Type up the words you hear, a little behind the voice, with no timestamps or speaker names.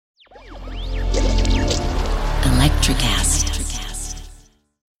Electrocast.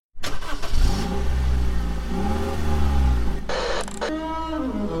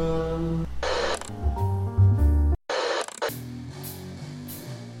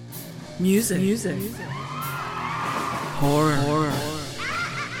 Music. Horror.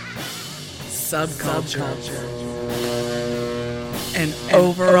 Subculture. And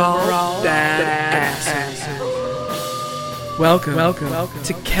overall badass. Welcome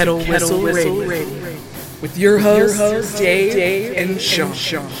to Kettle Whistle Radio. With your hosts, Dave and Sean.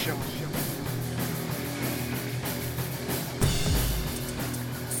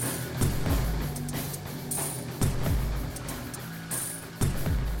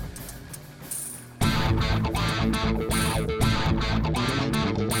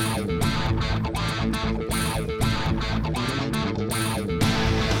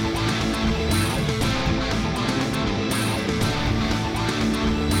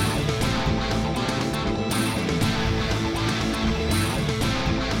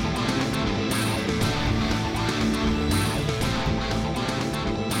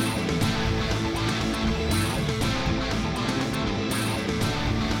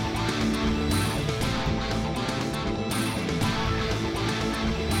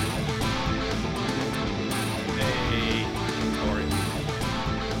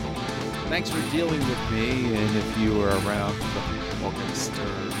 Thanks for dealing with me, and if you were around the August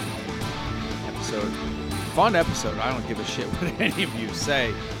 3rd episode, fun episode, I don't give a shit what any of you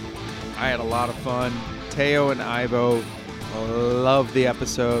say. I had a lot of fun. Teo and Ivo loved the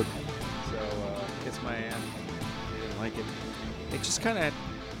episode, so kiss my aunt. They didn't like it. It just kind of,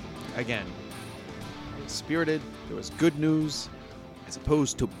 again, it was spirited. There was good news as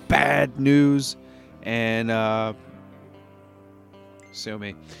opposed to bad news, and sue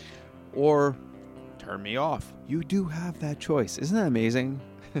me. Or turn me off. You do have that choice. Isn't that amazing?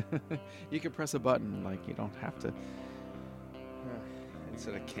 You can press a button. Like, you don't have to.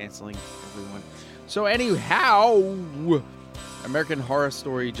 Instead of canceling everyone. So anyhow, American Horror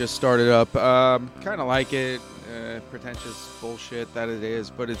Story just started up. Kind of like it. Pretentious bullshit that it is.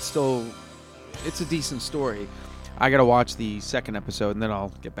 But it's a decent story. I got to watch the second episode, and then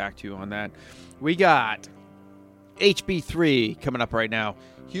I'll get back to you on that. We got HB3 coming up right now.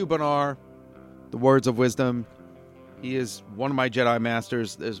 Hugh Bonar, the words of wisdom. He is one of my Jedi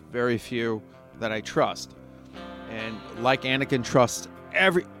Masters. There's very few that I trust. And like Anakin trusts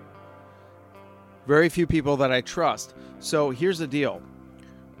very few people that I trust. So here's the deal.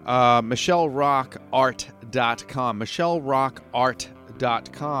 MichelleRockArt.com.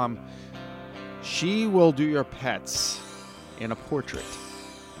 MichelleRockArt.com. She will do your pets in a portrait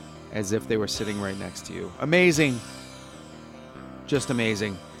as if they were sitting right next to you. Amazing. Just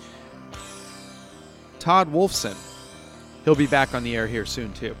amazing. Todd Wolfson. He'll be back on the air here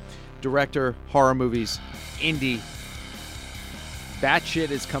soon, too. Director, horror movies, indie. That shit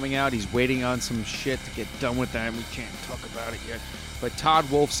is coming out. He's waiting on some shit to get done with that. We can't talk about it yet. But Todd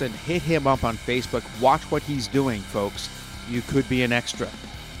Wolfson, hit him up on Facebook. Watch what he's doing, folks. You could be an extra.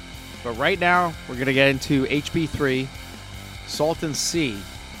 But right now, we're going to get into HB3, Salt and Sea.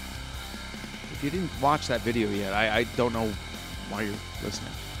 If you didn't watch that video yet, I don't know why you're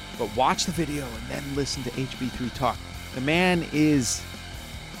listening. But watch the video and then listen to HB3 talk. The man is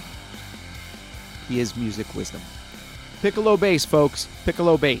music wisdom. Piccolo bass, folks.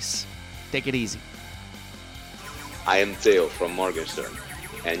 Piccolo bass. Take it easy. I am Theo from Morgenstern,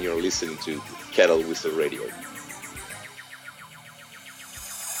 and you're listening to Kettle Whistle Radio.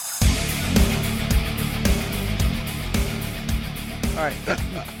 All right.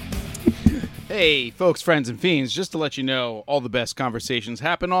 Hey, folks, friends, and fiends, just to let you know, all the best conversations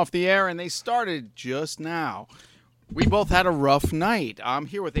happen off the air, and they started just now. We both had a rough night. I'm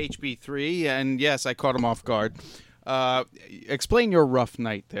here with HB3, and yes, I caught him off guard. Explain your rough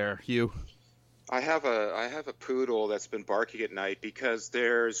night there, Hugh. I have a poodle that's been barking at night because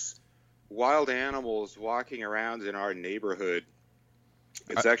there's wild animals walking around in our neighborhood.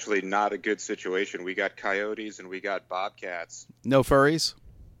 It's actually not a good situation. We got coyotes and we got bobcats. No furries?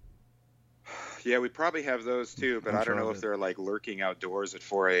 Yeah, we probably have those too, but I don't know if they're like lurking outdoors at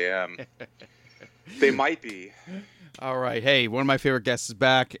 4 a.m. They might be. All right. Hey, one of my favorite guests is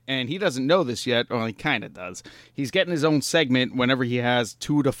back, and he doesn't know this yet. Well, he kind of does. He's getting his own segment whenever he has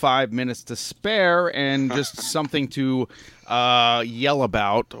 2 to 5 minutes to spare and just something to yell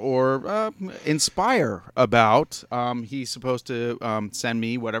about or inspire about. He's supposed to send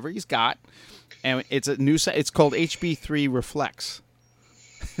me whatever he's got, and it's a new it's called HB3 Reflects.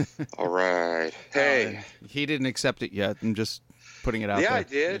 All right. Hey. He didn't accept it yet. I'm just putting it out there. Yeah, I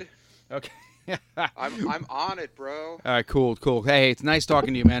did. Okay. I'm on it, bro. All right, cool. Hey, it's nice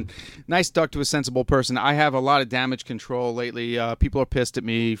talking to you, man. Nice to talk to a sensible person. I have a lot of damage control lately. People are pissed at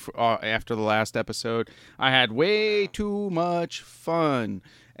me after the last episode. I had way too much fun.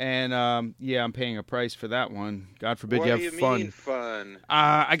 And, I'm paying a price for that one. God forbid What you have do you fun. mean fun?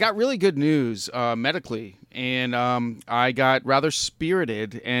 I got really good news medically, and I got rather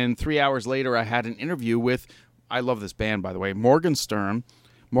spirited. And 3 hours later, I had an interview with, I love this band, by the way, Morgenstern.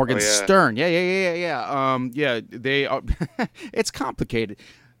 Stern. Yeah. They are, it's complicated.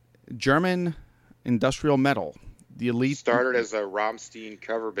 German industrial metal. The elite Started as a Rammstein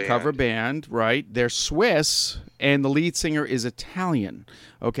cover band. Right? They're Swiss, and the lead singer is Italian.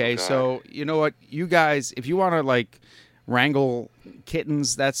 Okay, so you know what, you guys, if you want to like wrangle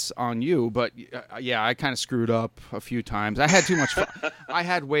kittens, that's on you. But I kind of screwed up a few times. I had too much fun. I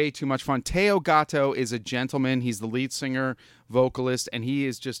had way too much fun. Teo Gatto is a gentleman. He's the lead singer, vocalist, and he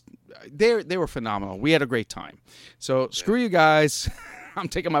is just they were phenomenal. We had a great time. So screw you guys. I'm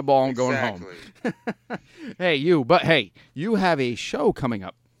taking my ball and going home. Hey, you have a show coming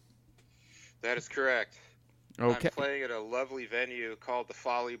up. That is correct. Okay. I'm playing at a lovely venue called the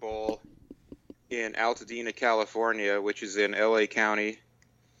Folly Bowl in Altadena, California, which is in LA County.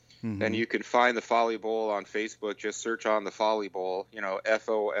 Mm-hmm. And you can find the Folly Bowl on Facebook. Just search on the Folly Bowl.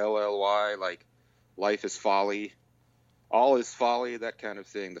 FOLLY, like life is folly. All is folly, that kind of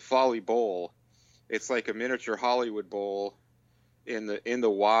thing. The Folly Bowl. It's like a miniature Hollywood Bowl in the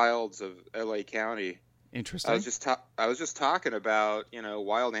wilds of LA County. Interesting. I was just talking about,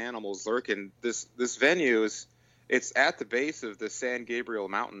 wild animals lurking. This venue it's at the base of the San Gabriel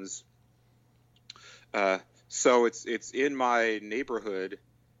Mountains. So it's in my neighborhood,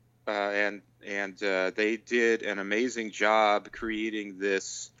 and they did an amazing job creating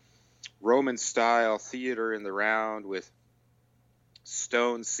this Roman style theater in the round with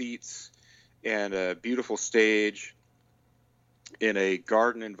stone seats and a beautiful stage in a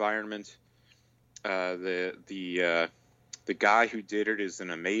garden environment. The guy who did it is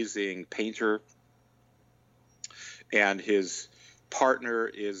an amazing painter, and his partner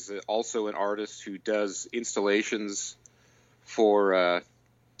is also an artist who does installations for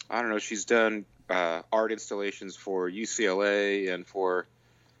she's done art installations for UCLA and for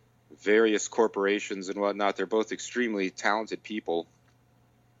various corporations and whatnot. They're both extremely talented people,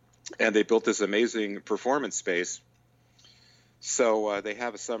 and they built this amazing performance space. So they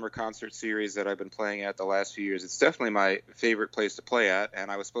have a summer concert series that I've been playing at the last few years. It's definitely my favorite place to play at,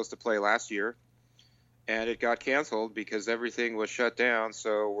 and I was supposed to play last year, and it got canceled because everything was shut down.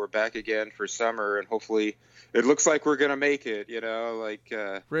 So we're back again for summer, and hopefully it looks like we're going to make it,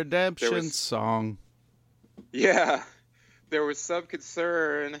 Redemption song. Yeah, there was some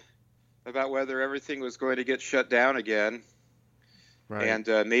concern about whether everything was going to get shut down again. Right.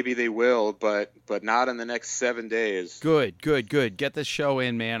 And maybe they will, but not in the next 7 days. Good. Get the show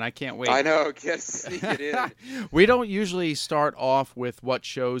in, man. I can't wait. I know. Sneak it in. We don't usually start off with what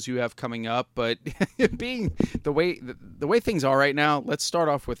shows you have coming up, but being the way things are right now, let's start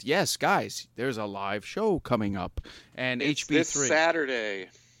off with, yes, guys, there's a live show coming up. And it's HB3.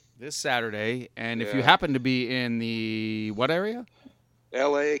 This Saturday. And if you happen to be in the what area?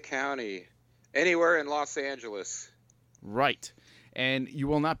 LA County. Anywhere in Los Angeles. Right. And you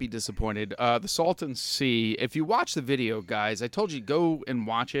will not be disappointed. The Salton Sea, if you watch the video, guys, I told you, go and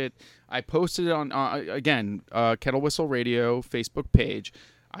watch it. I posted it on, again, Kettle Whistle Radio Facebook page.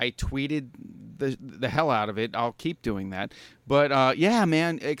 I tweeted the hell out of it. I'll keep doing that. But,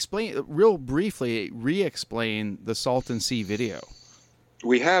 man, explain, real briefly, re-explain the Salton Sea video.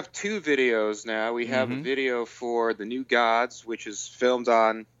 We have two videos now. We have a video for The New Gods, which is filmed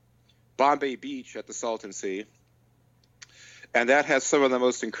on Bombay Beach at the Salton Sea. And that has some of the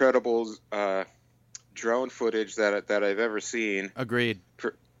most incredible drone footage that I've ever seen. Agreed.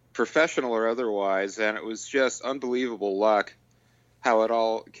 Professional or otherwise, and it was just unbelievable luck how it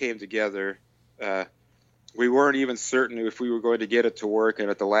all came together. We weren't even certain if we were going to get it to work, and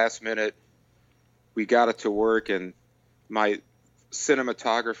at the last minute, we got it to work, and my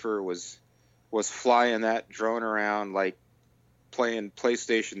cinematographer was flying that drone around like playing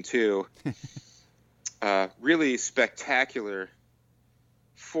PlayStation 2. Really spectacular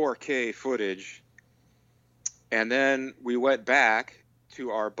 4K footage. And then we went back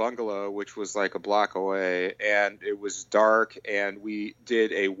to our bungalow, which was like a block away, and it was dark, and we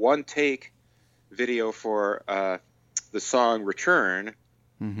did a one-take video for the song Return,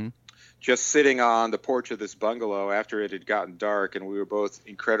 just sitting on the porch of this bungalow after it had gotten dark, and we were both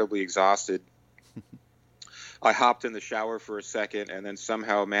incredibly exhausted. I hopped in the shower for a second and then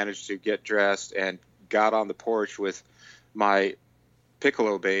somehow managed to get dressed and got on the porch with my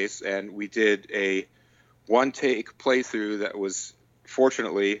piccolo bass, and we did a one-take playthrough that was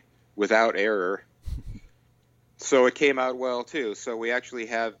fortunately without error. So it came out well too. So we actually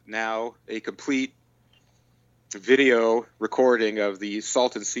have now a complete video recording of the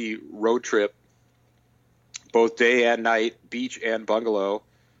Salton Sea road trip, both day and night, beach and bungalow,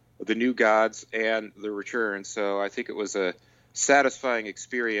 the New Gods and the Return. So I think it was a satisfying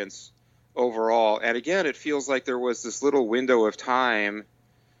experience overall. And again, it feels like there was this little window of time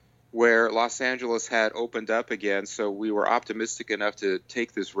where Los Angeles had opened up again. So we were optimistic enough to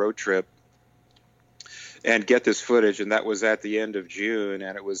take this road trip and get this footage. And that was at the end of June.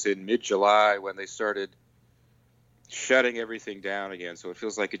 And it was in mid-July when they started shutting everything down again. So it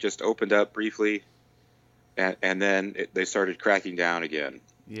feels like it just opened up briefly, and then they started cracking down again.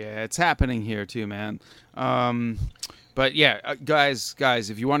 Yeah, it's happening here too, man. But yeah, guys,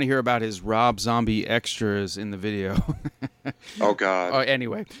 if you want to hear about his Rob Zombie extras in the video. Oh, God.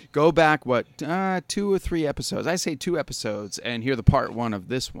 Anyway, go back, 2 or 3 episodes. I say 2 episodes, and hear the part 1 of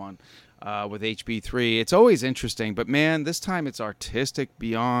this one with HB3. It's always interesting, but man, this time it's artistic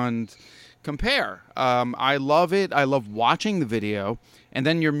beyond compare. I love it. I love watching the video. And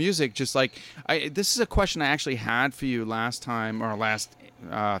then your music, just like, this is a question I actually had for you last time, or last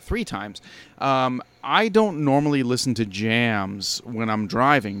 3 times. I don't normally listen to jams when I'm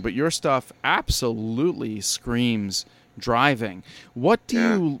driving, but your stuff absolutely screams driving. What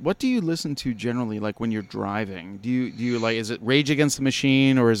do you listen to generally, like when you're driving? Do you like, is it Rage Against the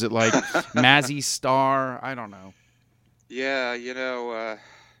Machine, or is it like Mazzy Star? I don't know. Yeah,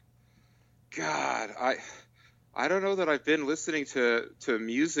 God, I don't know that I've been listening to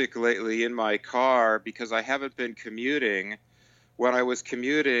music lately in my car because I haven't been commuting. When I was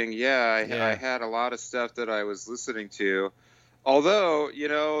commuting, I had a lot of stuff that I was listening to. Although,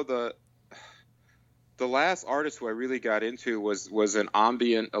 the last artist who I really got into was an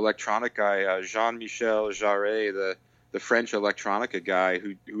ambient electronic guy, Jean-Michel Jarre, the French electronica guy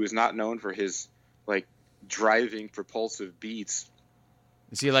who is not known for his like driving propulsive beats.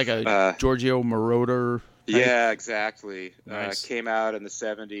 Is he like a Giorgio Moroder type? Yeah, exactly. Nice. Came out in the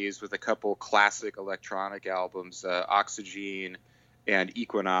 70s with a couple classic electronic albums, Oxygen and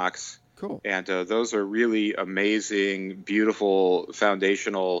Equinox. Cool. And those are really amazing, beautiful,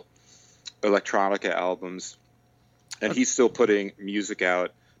 foundational electronica albums. And he's still putting music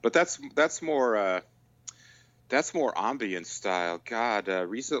out, but that's more ambient style. God,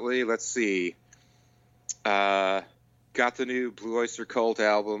 recently, let's see. Got the new Blue Oyster Cult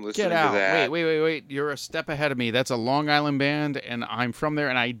album. Listening Get out. to that. Wait. You're a step ahead of me. That's a Long Island band, and I'm from there,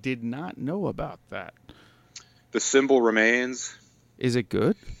 and I did not know about that. The Symbol Remains. Is it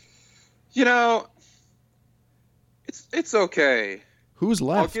good? It's okay. Who's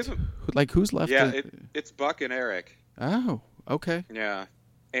left? I'll give him, who's left? Yeah, it's Buck and Eric. Oh, okay. Yeah.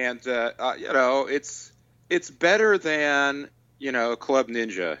 And, it's better than, Club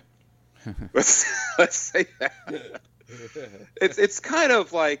Ninja. Let's say that. It's kind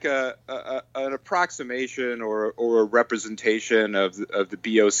of like an approximation or a representation of the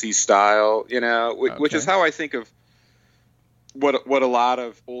BOC style, which is how I think of what a lot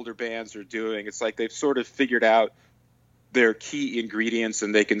of older bands are doing. It's like they've sort of figured out their key ingredients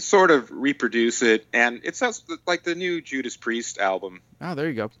and they can sort of reproduce it. And it sounds like the new Judas Priest album. Oh, there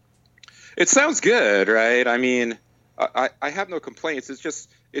you go. It sounds good, right? I mean, I have no complaints. It's just,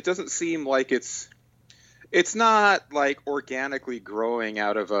 it doesn't seem like it's not like organically growing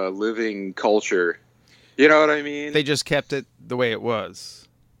out of a living culture. You know what I mean? They just kept it the way it was.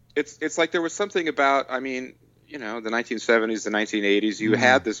 It's like there was something about, I mean, the 1970s, the 1980s, you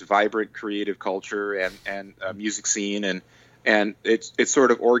had this vibrant creative culture and music scene, and it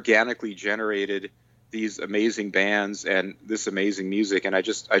sort of organically generated these amazing bands and this amazing music. And I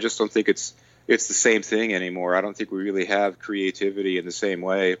just don't think it's the same thing anymore. I don't think we really have creativity in the same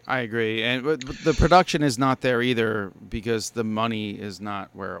way. I agree. And but the production is not there either because the money is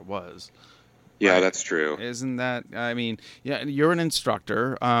not where it was. Yeah, right? That's true. Isn't that, I mean, yeah, you're an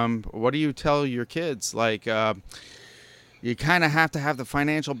instructor. What do you tell your kids? Like, you kind of have to have the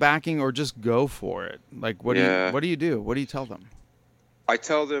financial backing or just go for it. Like, what do you do? What do you tell them? I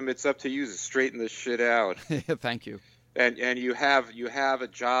tell them it's up to you to straighten this shit out. Thank you. And you have a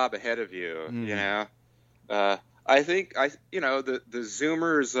job ahead of you. I think the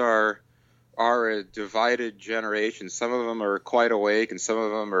Zoomers are a divided generation. Some of them are quite awake, and some of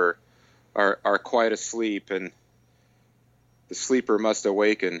them are quite asleep. And the sleeper must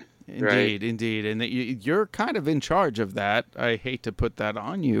awaken. Right? Indeed, and you're kind of in charge of that. I hate to put that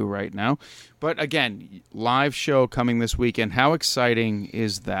on you right now, but again, live show coming this weekend. How exciting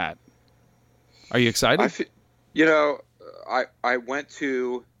is that? Are you excited? I went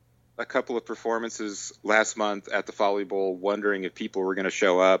to a couple of performances last month at the Folly Bowl, wondering if people were going to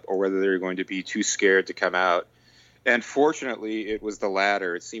show up or whether they were going to be too scared to come out. And fortunately, it was the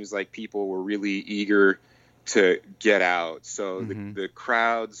latter. It seems like people were really eager to get out. So the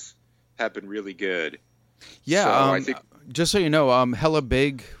crowds have been really good. Yeah, so I think. Just so you know, Hella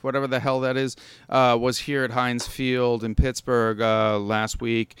Big, whatever the hell that is, was here at Heinz Field in Pittsburgh last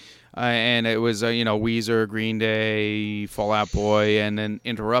week. And it was, Weezer, Green Day, Fall Out Boy, and then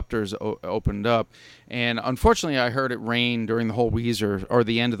Interrupters opened up. And unfortunately, I heard it rain during the whole Weezer, or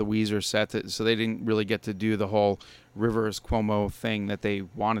the end of the Weezer set, so they didn't really get to do the whole Rivers Cuomo thing that they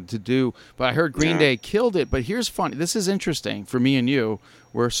wanted to do. But I heard Green Day killed it. But here's funny. This is interesting for me and you.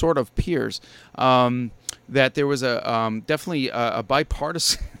 We're sort of peers. That there was definitely a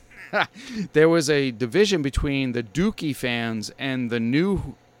bipartisan. There was a division between the Dookie fans and the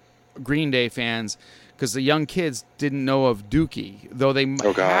new Green Day fans, because the young kids didn't know of Dookie, though they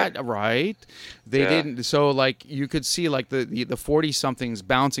had, right? They didn't. So like you could see like the 40-somethings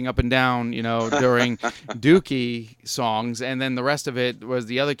bouncing up and down, during Dookie songs, and then the rest of it was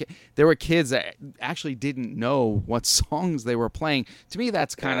the other. There were kids that actually didn't know what songs they were playing. To me,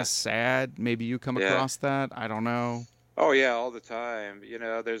 that's kind of sad. Maybe you come across that. I don't know. Oh yeah, all the time.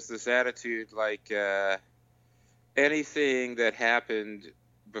 There's this attitude like anything that happened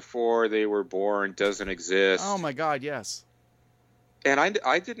before they were born doesn't exist. Oh my God, yes. And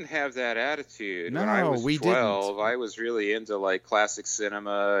I didn't have that attitude when I was 12. I was really into like classic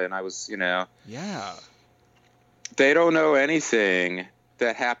cinema, and I was, Yeah. They don't know anything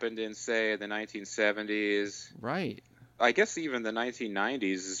that happened in, say, the 1970s. Right. I guess even the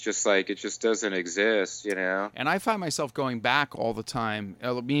 1990s is just like, it just doesn't exist, And I find myself going back all the time.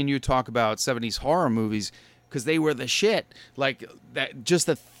 Me and you talk about 70s horror movies, because they were the shit. Like that, just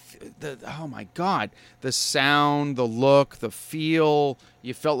the oh my God, the sound, the look, the feel.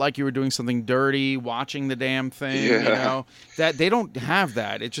 You felt like you were doing something dirty watching the damn thing. That they don't have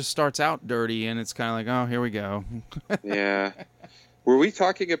that. It just starts out dirty, and it's kind of like, oh, here we go. Yeah. Were we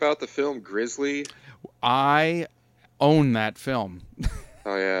talking about the film Grizzly? I own that film.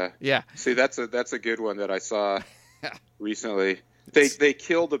 Oh yeah. Yeah. See, that's a good one that I saw recently. They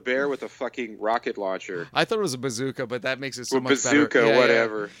killed a bear with a fucking rocket launcher. I thought it was a bazooka, but that makes it so much bazooka, better.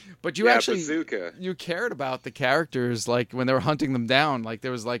 whatever. Yeah. But you actually bazooka. You cared about the characters, like when they were hunting them down. Like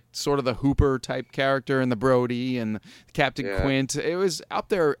there was like sort of the Hooper type character and the Brody and Captain Quint. It was up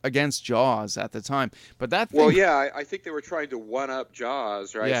there against Jaws at the time. But that thing, well, yeah, I think they were trying to one up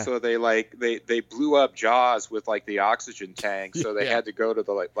Jaws, right? Yeah. So they blew up Jaws with like the oxygen tank, so they had to go to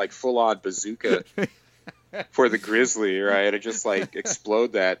the like full on bazooka. For the Grizzly, right? It just like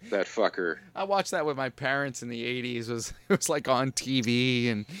explode that fucker. I watched that with my parents in the 80s. It was like on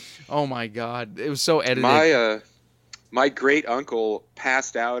TV, and oh my God, it was so edited. My great uncle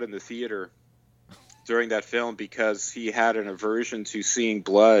passed out in the theater during that film because he had an aversion to seeing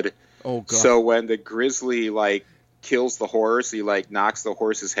blood. Oh God. So when the Grizzly like kills the horse, he like knocks the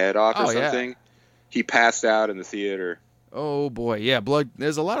horse's head off or something. Yeah. He passed out in the theater. Oh boy, yeah, blood.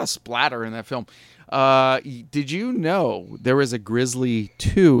 There's a lot of splatter in that film. Did you know there was a Grizzly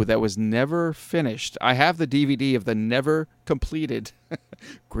 2 that was never finished? I have the DVD of the never completed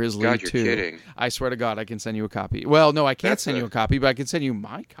Grizzly 2. God, you're kidding. I swear to God, I can send you a copy. Well, no, I can't send you a copy, but I can send you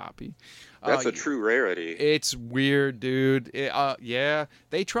my copy. That's a true rarity. It's weird, dude. Yeah,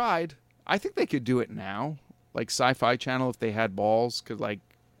 they tried. I think they could do it now. Like Sci-Fi Channel, if they had balls, could like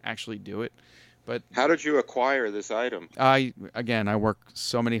actually do it. But how did you acquire this item? I work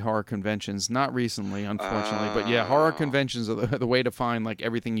so many horror conventions. Not recently, unfortunately, but yeah, horror conventions are the way to find like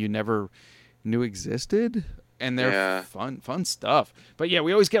everything you never knew existed, and they're fun stuff. But yeah,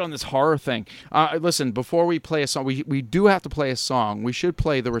 we always get on this horror thing. Listen, before we play a song, we do have to play a song. We should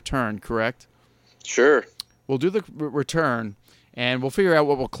play The Return, correct? Sure. We'll do The Return, and we'll figure out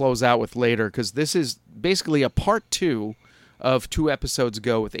what we'll close out with later, because this is basically a part 2 of 2 episodes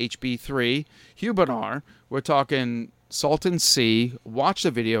ago with HB3. Hugh Bonar. We're talking Salton Sea. Watch the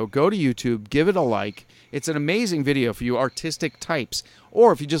video. Go to YouTube. Give it a like. It's an amazing video for you artistic types,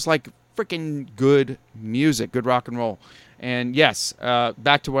 or if you just like freaking good music, good rock and roll. And yes,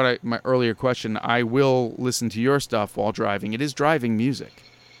 back to my earlier question, I will listen to your stuff while driving. It is driving music.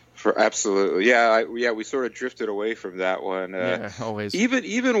 Absolutely, yeah, we sort of drifted away from that one. Yeah, always.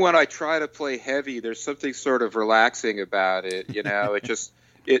 Even when I try to play heavy, there's something sort of relaxing about it. It just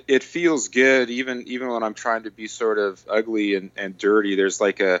it feels good. Even when I'm trying to be sort of ugly and dirty, there's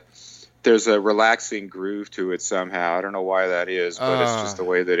a relaxing groove to it somehow. I don't know why that is, but it's just the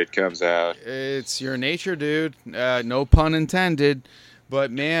way that it comes out. It's your nature, dude. No pun intended. But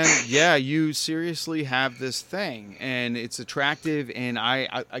man, yeah, you seriously have this thing, and it's attractive. And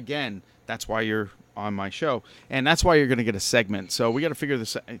I again, that's why you're on my show, and that's why you're going to get a segment. So we got to figure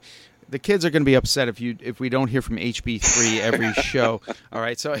this out. The kids are going to be upset if we don't hear from HB3 every show. All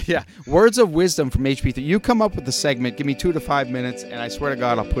right, so yeah, words of wisdom from HB3. You come up with the segment. Give me 2 to 5 minutes, and I swear to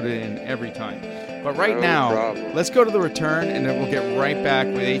God, I'll put it in every time. But right now, let's go to the return, and then we'll get right back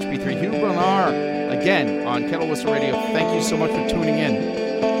with HB3. Hugh Bonar, again, on Kettle Whistle Radio. Thank you so much for tuning in.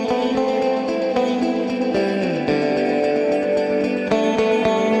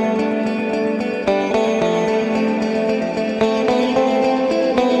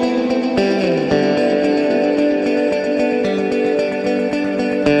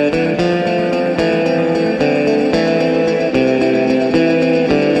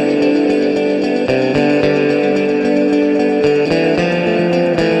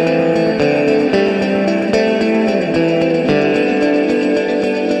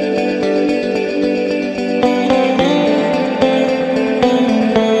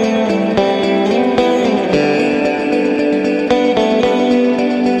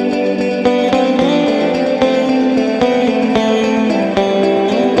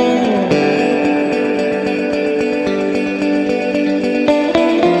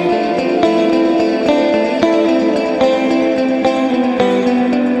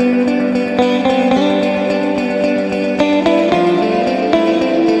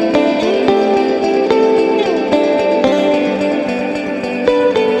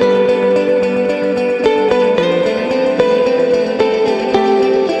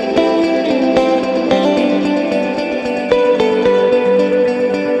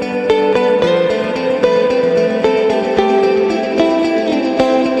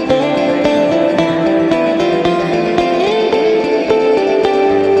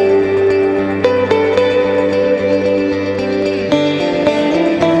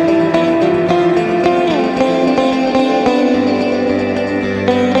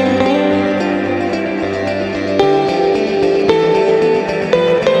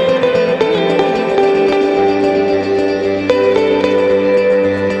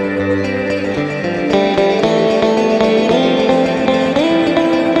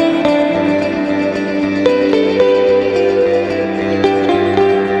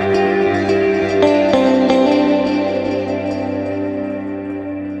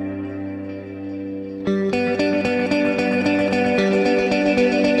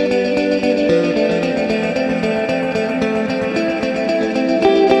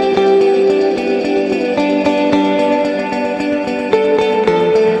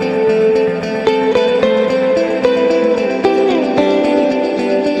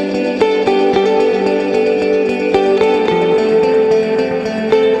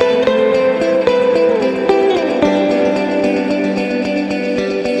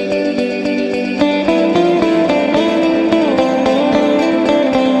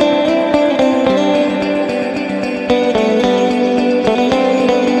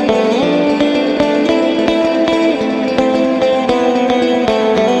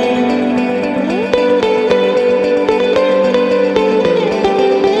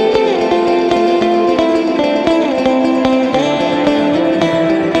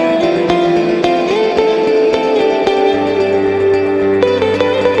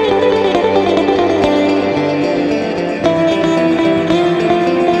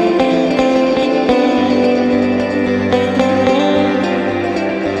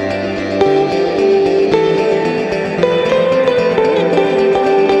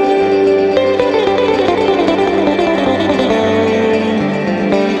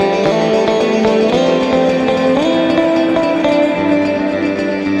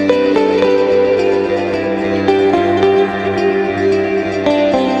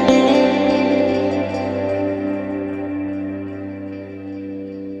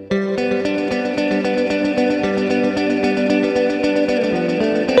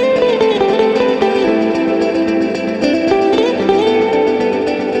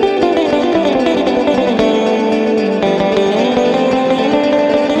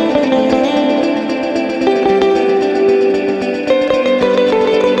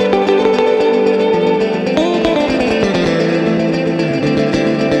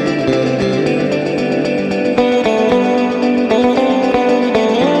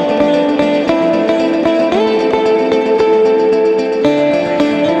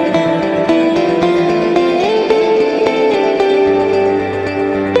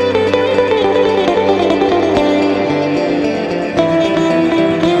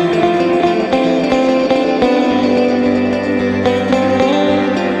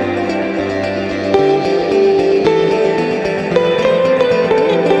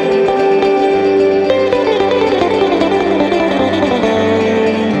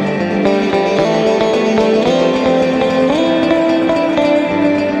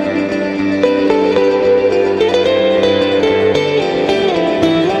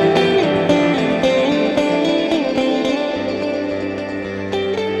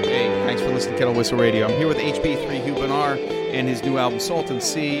 Whistle Radio. I'm here with HB3 Hugh Bonar and his new album Salt and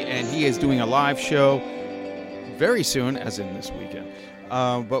Sea, and he is doing a live show very soon, as in this weekend.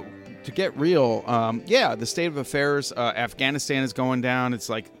 But to get real, the state of affairs, Afghanistan is going down. It's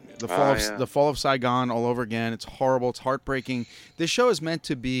like the fall of Saigon all over again. It's horrible. It's heartbreaking. This show is meant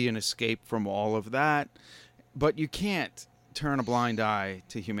to be an escape from all of that, but you can't turn a blind eye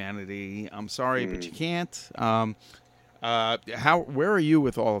to humanity. I'm sorry, but you can't. Where are you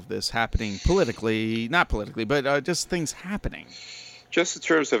with all of this happening politically? Not politically, but just things happening. Just in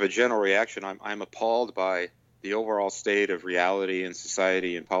terms of a general reaction, I'm appalled by the overall state of reality in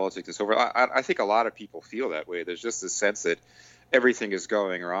society and politics and so forth. I think a lot of people feel that way. There's just this sense that everything is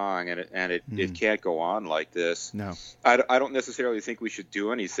going wrong and it can't go on like this. No, I don't necessarily think we should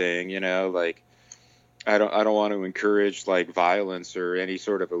do anything. Like I don't want to encourage like violence or any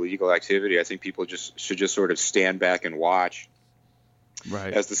sort of illegal activity. I think people should just sort of stand back and watch,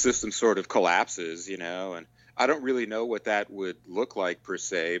 right, as the system sort of collapses. And I don't really know what that would look like per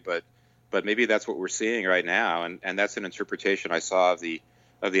se, but maybe that's what we're seeing right now, and that's an interpretation I saw of the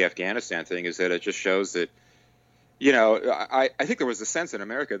Afghanistan thing, is that it just shows that, I think there was a sense in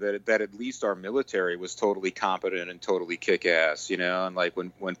America that at least our military was totally competent and totally kick-ass, and like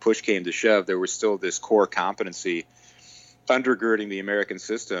when push came to shove, there was still this core competency undergirding the American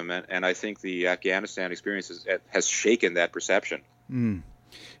system, and I think the Afghanistan experience has shaken that perception.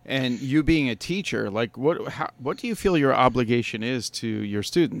 And you being a teacher, like what do you feel your obligation is to your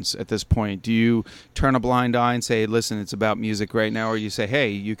students at this point? Do you turn a blind eye and say, listen, it's about music right now, or you say, hey,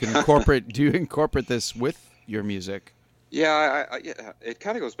 you can incorporate, do you incorporate this with your music? Yeah, it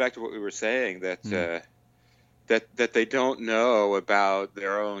kind of goes back to what we were saying, that that they don't know about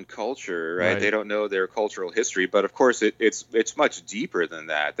their own culture, right? They don't know their cultural history, but of course it's much deeper than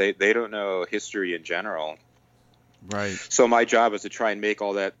that. They don't know history in general. Right. So my job is to try and make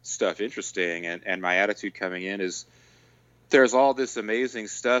all that stuff interesting, and my attitude coming in is there's all this amazing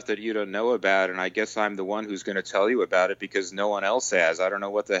stuff that you don't know about, and I guess I'm the one who's going to tell you about it because no one else has. I don't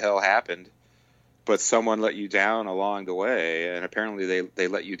know what the hell happened, but someone let you down along the way, and apparently they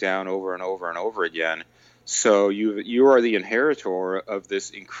let you down over and over and over again. So you are the inheritor of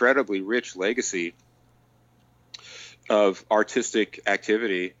this incredibly rich legacy of artistic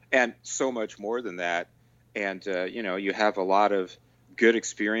activity, and so much more than that. And, you have a lot of good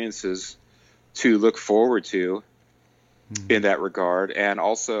experiences to look forward to in that regard. And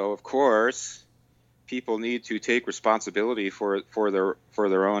also, of course, people need to take responsibility for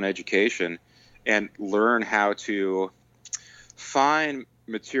their own education and learn how to find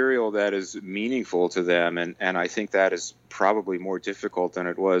material that is meaningful to them. And I think that is probably more difficult than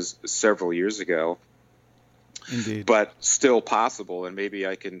it was several years ago. Indeed. But still possible, and maybe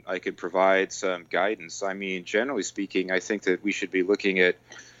I can provide some guidance. I mean, generally speaking, I think that we should be looking at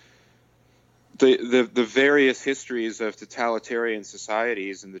the various histories of totalitarian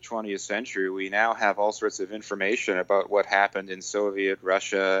societies in the 20th century. We now have all sorts of information about what happened in Soviet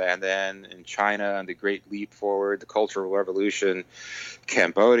Russia, and then in China, and the Great Leap Forward, the Cultural Revolution,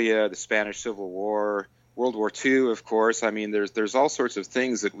 Cambodia, the Spanish Civil War, World War II, of course. I mean, there's all sorts of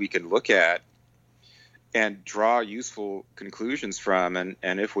things that we can look at and draw useful conclusions from,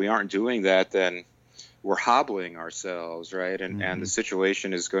 and if we aren't doing that, then we're hobbling ourselves, right? And the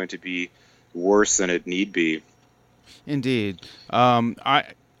situation is going to be worse than it need be. Indeed. On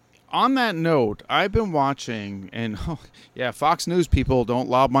that note, I've been watching, and Fox News people, don't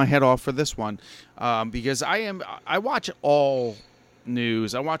lob my head off for this one, because I watch all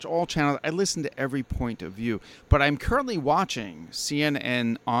news, I watch all channels, I listen to every point of view, but I'm currently watching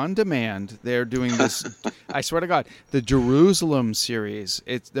CNN on demand. They're doing this I swear to God, the Jerusalem series.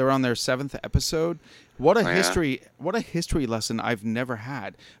 They're on their 7th episode. What a history lesson I've never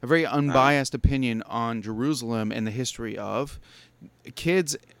had. A very unbiased opinion on Jerusalem and the history of.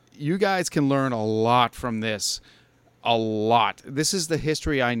 Kids, you guys can learn a lot from this. A lot. This is the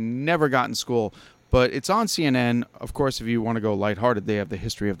history I never got in school. But it's on CNN. Of course, if you want to go lighthearted, they have the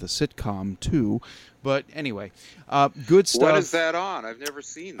history of the sitcom, too. But anyway, good stuff. What is that on? I've never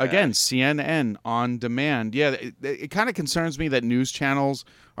seen that. Again, CNN on demand. Yeah, it kind of concerns me that news channels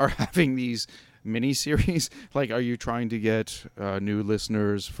are having these mini-series. Like, are you trying to get new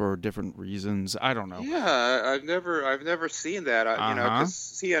listeners for different reasons? I don't know. Yeah, I've never seen that. Because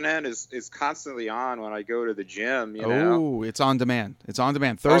CNN is constantly on when I go to the gym. Oh, it's on demand. It's on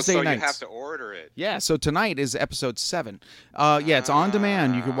demand Thursday nights. So you have to order it. Yeah. So tonight is episode 7. It's on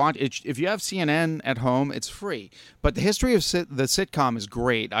demand. You can watch it if you have CNN at home. It's free. But the history of the sitcom is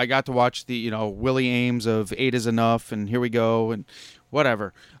great. I got to watch the Willie Ames of 8 is Enough, and Here We Go, and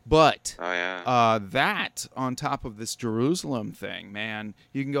whatever. But that on top of this Jerusalem thing, man,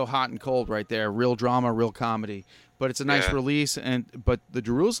 you can go hot and cold right there. Real drama, real comedy. But it's a nice release. But the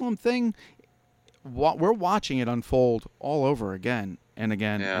Jerusalem thing, we're watching it unfold all over again and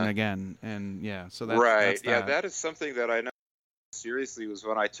again and again. And so that's right. That's that is something that I know seriously was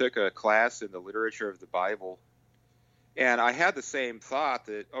when I took a class in the literature of the Bible. And I had the same thought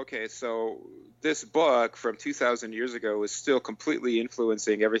that, okay, so this book from 2,000 years ago is still completely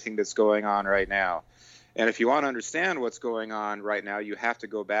influencing everything that's going on right now. And if you want to understand what's going on right now, you have to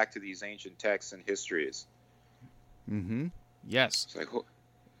go back to these ancient texts and histories. Mm-hmm. Yes. It's like,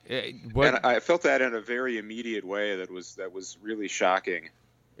 and I felt that in a very immediate way that was really shocking.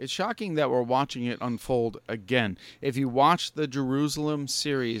 It's shocking that we're watching it unfold again. If you watch the Jerusalem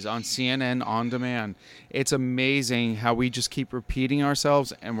series on CNN On Demand, it's amazing how we just keep repeating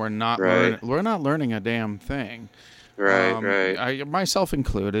ourselves and we're not learning a damn thing. Right. I myself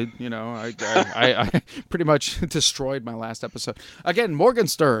included. I pretty much destroyed my last episode. Again,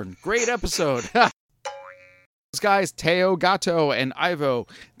 Morgenstern, great episode. Those guys, Teo, Gato, and Ivo,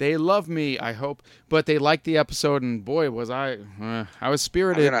 they love me, I hope, but they liked the episode, and boy, was I was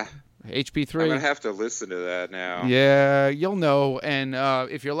spirited. HP3. I'm going to have to listen to that now. Yeah, you'll know, and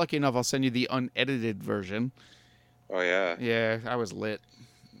if you're lucky enough, I'll send you the unedited version. Oh, yeah? Yeah, I was lit.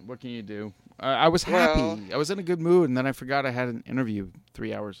 What can you do? I was happy. I was in a good mood, and then I forgot I had an interview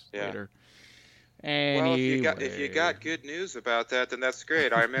 3 hours later. Anyway. Well, if you got good news about that, then that's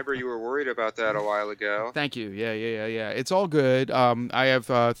great. I remember you were worried about that a while ago. Thank you. Yeah. It's all good. I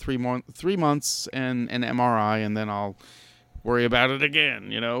have 3 months and an MRI, and then I'll worry about it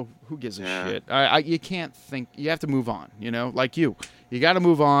again. Who gives a shit? You can't think. You have to move on. Like you got to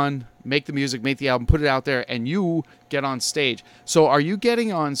move on. Make the music, make the album, put it out there, and you get on stage. So, are you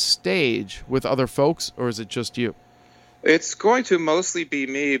getting on stage with other folks, or is it just you? It's going to mostly be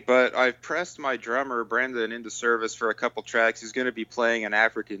me, but I've pressed my drummer, Brendan, into service for a couple tracks. He's going to be playing an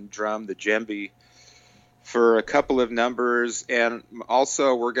African drum, the djembe, for a couple of numbers. And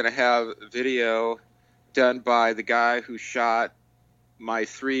also we're going to have video done by the guy who shot my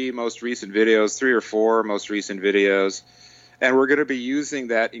 3 or 4 most recent videos. And we're going to be using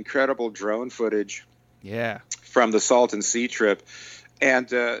that incredible drone footage from the Salton Sea trip. And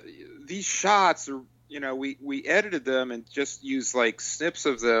these shots are, we edited them and just used like snips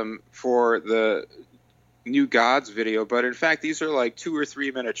of them for the New Gods video. But in fact, these are like 2 or 3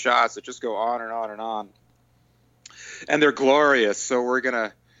 minute shots that just go on and on and on. And they're glorious. So we're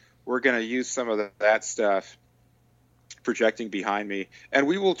going to use some of that stuff projecting behind me. And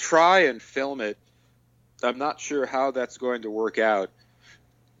we will try and film it. I'm not sure how that's going to work out.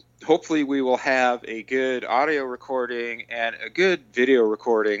 Hopefully we will have a good audio recording and a good video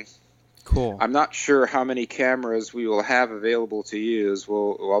recording. Cool. I'm not sure how many cameras we will have available to use. I'm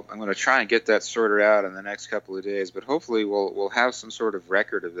going to try and get that sorted out in the next couple of days, but hopefully we'll have some sort of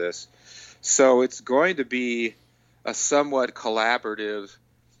record of this. So it's going to be a somewhat collaborative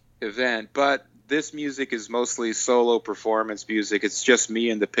event, but this music is mostly solo performance music. It's just me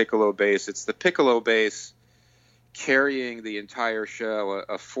and the piccolo bass. It's the piccolo bass carrying the entire show,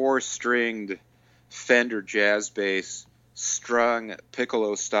 a 4-stringed Fender jazz bass, strung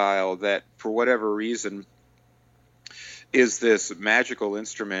piccolo style that for whatever reason is this magical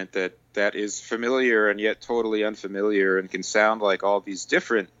instrument that is familiar and yet totally unfamiliar and can sound like all these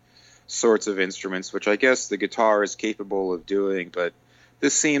different sorts of instruments, which I guess the guitar is capable of doing, but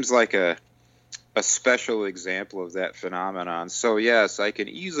this seems like a special example of that phenomenon. So yes, I can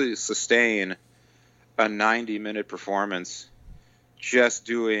easily sustain a 90-minute performance just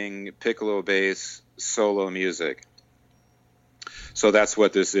doing piccolo bass solo music. So that's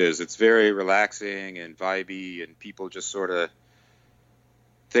what this is. It's very relaxing and vibey, and people just sort of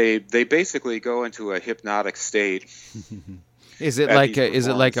they basically go into a hypnotic state. Is it like a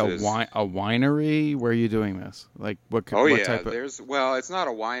winery? Where are you doing this? Like what type of? It's not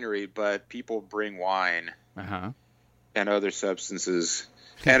a winery, but people bring wine and other substances,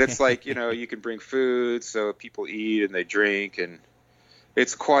 and it's like you can bring food, so people eat and they drink, and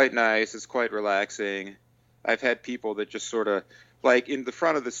it's quite nice. It's quite relaxing. I've had people that just sort of. Like in the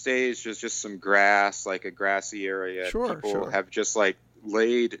front of the stage, there's just some grass, like a grassy area. People have just like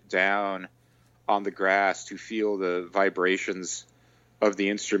laid down on the grass to feel the vibrations of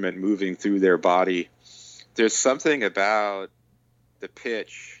the instrument moving through their body. There's something about the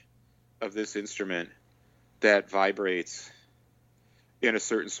pitch of this instrument that vibrates in a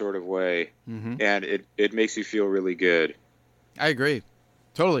certain sort of way, and it makes you feel really good. I agree.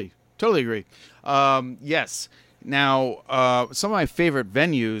 Totally agree. Yes. Now, some of my favorite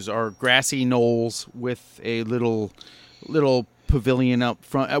venues are grassy knolls with a little pavilion up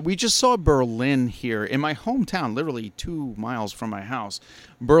front. We just saw Berlin here in my hometown, literally 2 miles from my house.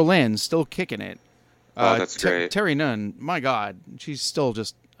 Berlin, still kicking it. Oh, that's great. Terry Nunn, my God, she's still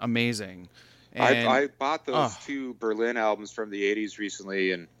just amazing. And, I bought those 2 Berlin albums from the 80s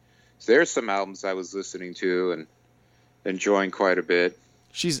recently, and there's some albums I was listening to and enjoying quite a bit.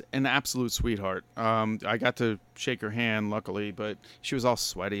 She's an absolute sweetheart. I got to shake her hand, luckily, but she was all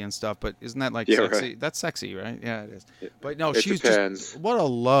sweaty and stuff. But isn't that sexy? Right. That's sexy, right? Yeah, it is. But no, she's just what a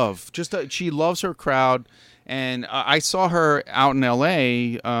love. She loves her crowd. And I saw her out in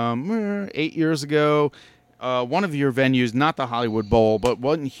L.A. 8 years ago. One of your venues, not the Hollywood Bowl, but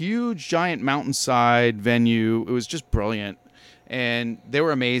one huge, giant mountainside venue. It was just brilliant. And they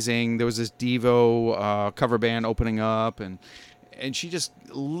were amazing. There was this Devo cover band opening up, and she just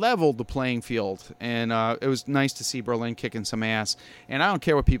leveled the playing field. And it was nice to see Berlin kicking some ass. And I don't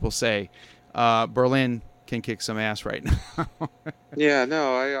care what people say. Berlin can kick some ass right now. Yeah,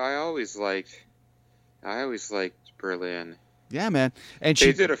 no, I always liked Berlin. Yeah, man. And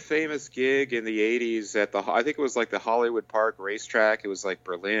they did a famous gig in the 80s at I think it was like the Hollywood Park racetrack. It was like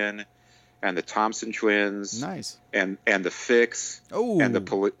Berlin and the Thompson Twins. Nice. And the Fix. Oh. And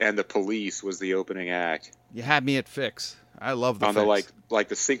the Police was the opening act. You had me at Fix. I love the on Fix. the like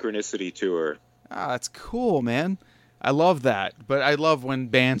the Synchronicity tour. Ah, that's cool, man. I love that. But I love when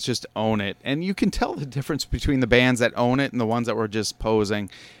bands just own it. And you can tell the difference between the bands that own it and the ones that were just posing.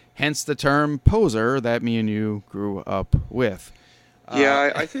 Hence the term poser that me and you grew up with.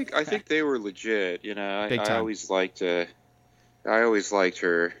 Yeah, I think they were legit. You know, I always liked her.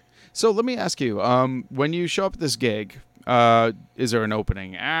 So let me ask you: when you show up at this gig, is there an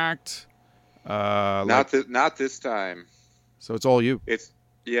opening act? Not this time. So it's all you. It's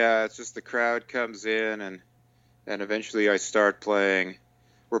just the crowd comes in and eventually I start playing.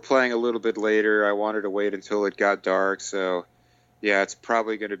 We're playing a little bit later. I wanted to wait until it got dark, so. Yeah, it's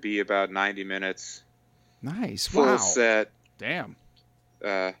probably going to be about 90 minutes. Nice. Full set. Damn.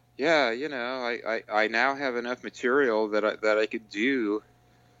 Yeah, you know, I now have enough material that I could do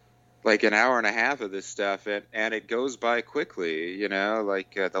like an hour and a half of this stuff, and it goes by quickly. You know,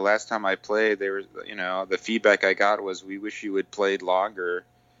 like the last time I played, the feedback I got was, "We wish you had played longer."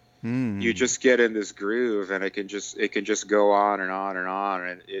 You just get in this groove, and it can just go on and on and on,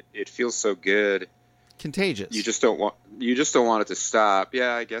 and it feels so good. Contagious. You just don't want it to stop.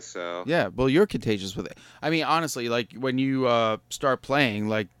 Yeah, I guess so. Yeah, well, you're contagious with it. I mean, honestly, like when you start playing,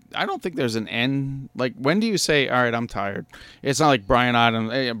 like I don't think there's an end. Like when do you say, "All right, I'm tired"? It's not like Brian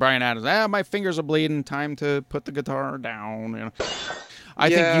Adams. My fingers are bleeding. Time to put the guitar down. You know?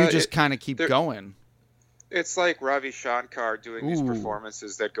 I think you just kind of keep going. It's like Ravi Shankar doing these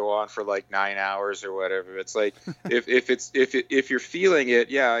performances that go on for like 9 hours or whatever. It's like if you're feeling it,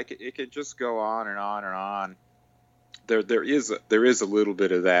 yeah, it can just go on and on and on. There is a little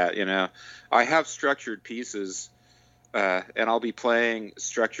bit of that, you know. I have structured pieces, and I'll be playing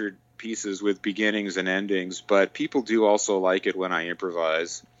structured pieces with beginnings and endings. But people do also like it when I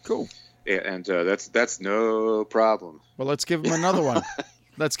improvise. Cool. And that's no problem. Well, let's give them another one.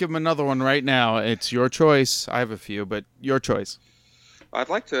 Let's give him another one right now. It's your choice. I have a few, but your choice.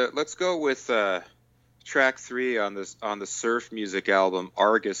 Let's go with track 3 on the surf music album,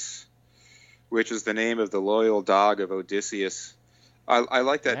 Argus, which is the name of the loyal dog of Odysseus. I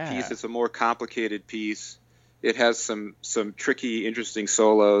like that piece. It's a more complicated piece. It has some tricky, interesting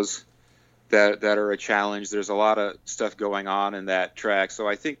solos that are a challenge. There's a lot of stuff going on in that track. So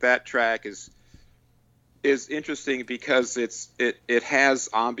I think that track is interesting because it has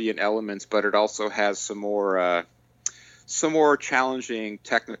ambient elements, but it also has some more challenging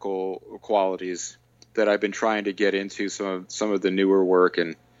technical qualities that I've been trying to get into some of the newer work,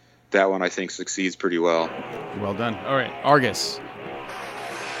 and that one I think succeeds pretty well. Well done. All right, Argus.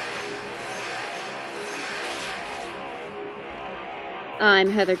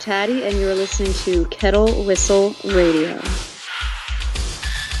 I'm Heather Taddy, and you're listening to Kettle Whistle Radio.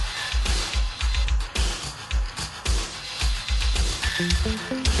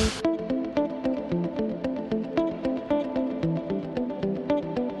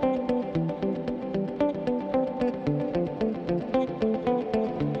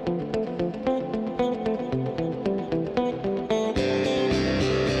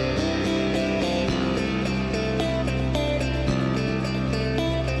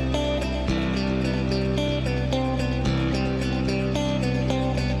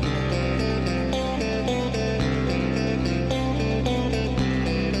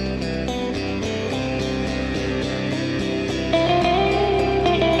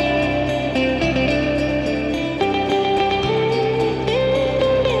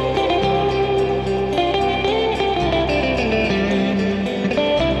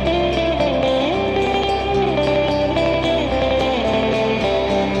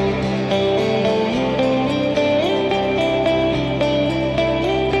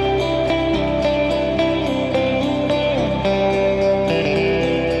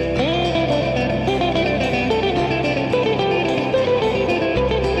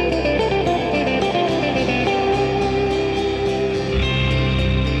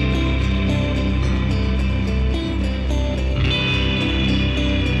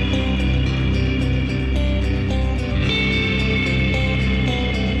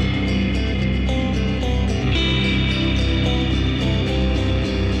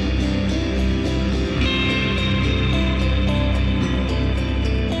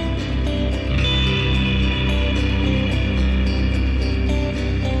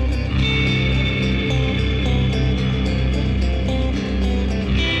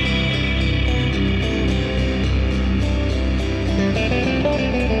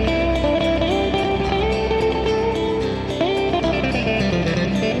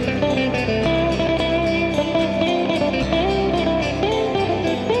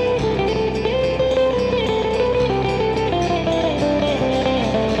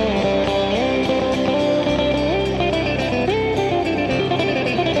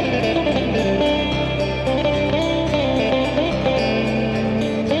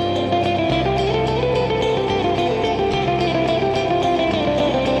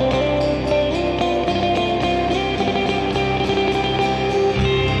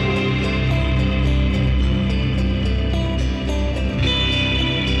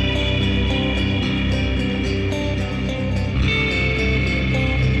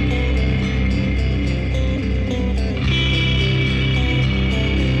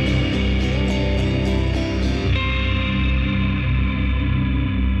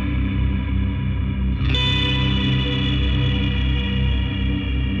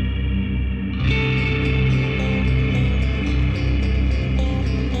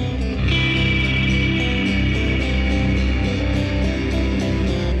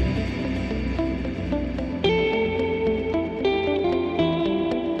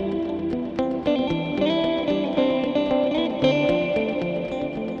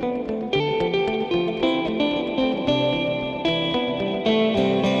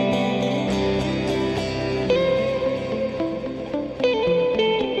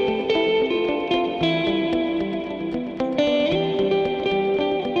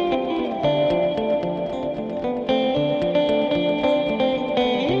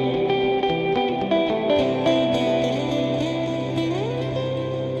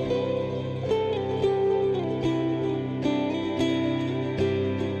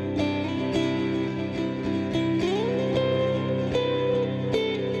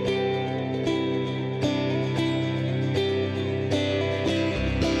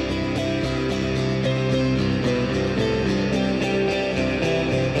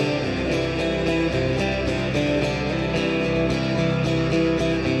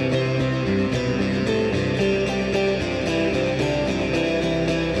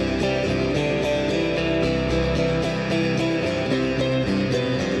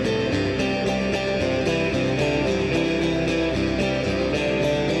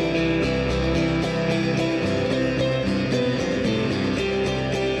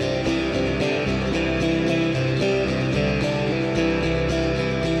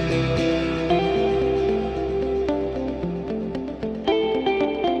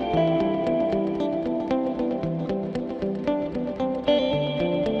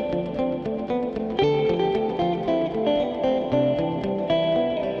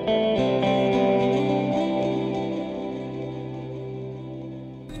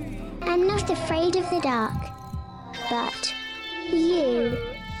 I'm not afraid of the dark. But you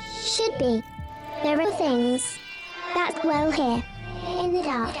should be. There are things that dwell here in the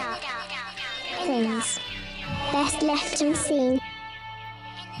dark. Things best left unseen.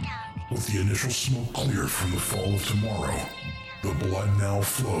 With the initial smoke cleared from the fall of tomorrow, the blood now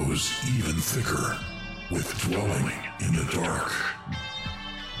flows even thicker with dwelling in the dark.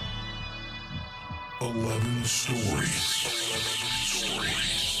 11 stories.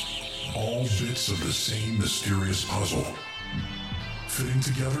 All bits of the same mysterious puzzle, fitting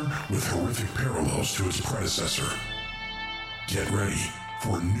together with horrific parallels to its predecessor. Get ready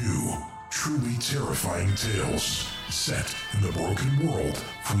for new, truly terrifying tales set in the broken world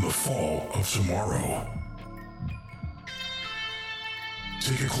from the fall of tomorrow.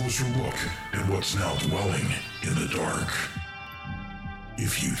 Take a closer look at what's now dwelling in the dark.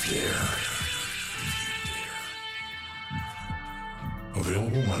 If you dare.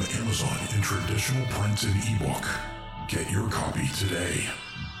 Available on Amazon in traditional print and ebook. Get your copy today.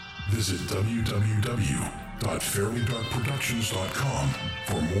 Visit www.fairlydarkproductions.com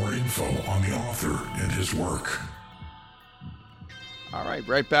for more info on the author and his work. All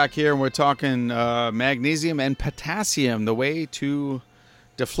right back here, and we're talking magnesium and potassium, the way to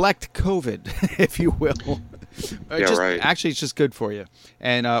deflect COVID, if you will. Right. Actually, it's just good for you.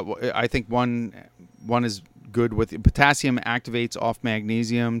 And I think one is good with potassium, activates off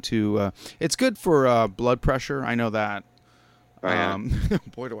magnesium to it's good for blood pressure. I know that.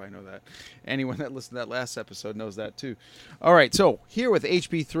 Boy, do I know that. Anyone that listened to that last episode knows that too. All right, so here with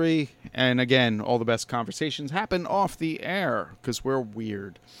HB3, and again, all the best conversations happen off the air because we're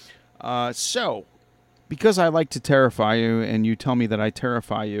weird. So, because I like to terrify you, and you tell me that I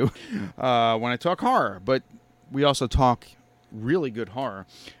terrify you when I talk horror, but we also talk really good horror,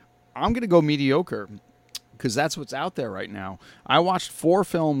 I'm going to go mediocre because that's what's out there right now. I watched 4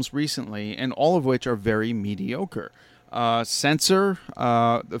 films recently, and all of which are very mediocre. Censor,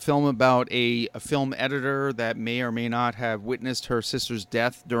 the film about a film editor that may or may not have witnessed her sister's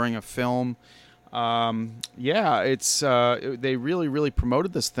death during a film. It's they really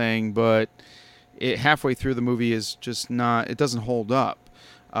promoted this thing, but halfway through the movie is just not, it doesn't hold up.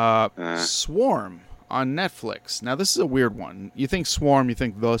 Swarm on Netflix. Now, this is a weird one. You think Swarm, you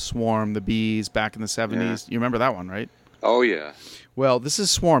think The Swarm, the bees back in the 70s. Yeah. You remember that one, right? Oh, yeah. Well, this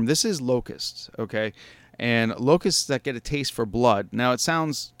is Swarm. This is locusts, okay? And locusts that get a taste for blood. Now, it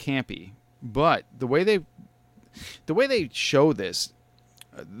sounds campy, but the way they show this,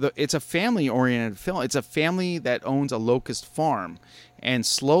 it's a family-oriented film. It's a family that owns a locust farm, and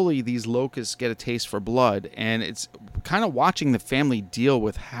slowly these locusts get a taste for blood, and it's kind of watching the family deal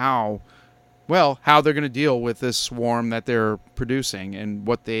with how they're going to deal with this swarm that they're producing and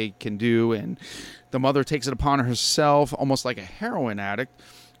what they can do. And the mother takes it upon herself, almost like a heroin addict,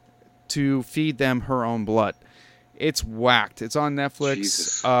 to feed them her own blood. It's whacked. It's on Netflix.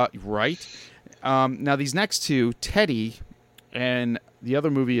 Jesus. Right? Now, these next two, Teddy, and the other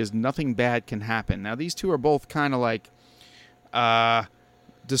movie is Nothing Bad Can Happen. Now, these two are both kind of like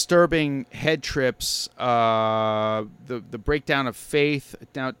disturbing head trips, the breakdown of faith.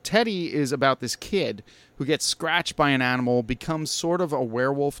 Now, Teddy is about this kid who gets scratched by an animal, becomes sort of a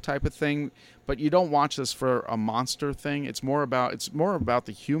werewolf type of thing, but you don't watch this for a monster thing. It's more about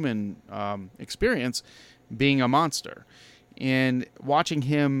the human experience being a monster, and watching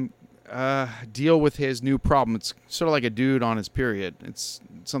him deal with his new problem. It's sort of like a dude on his period. It's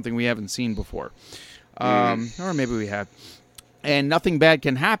something we haven't seen before, or maybe we have. And Nothing Bad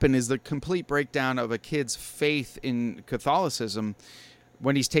Can Happen is the complete breakdown of a kid's faith in Catholicism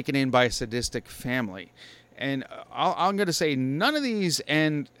when he's taken in by a sadistic family. And I'm going to say none of these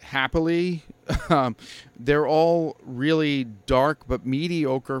end happily. They're all really dark but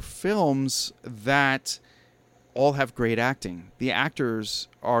mediocre films that all have great acting. The actors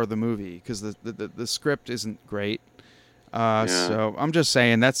are the movie because the script isn't great. So I'm just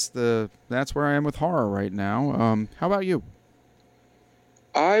saying that's where I am with horror right now. How about you?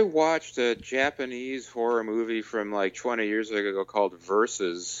 I watched a Japanese horror movie from like 20 years ago called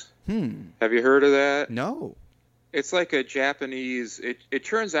Versus. Have you heard of that? No. It's like a Japanese. It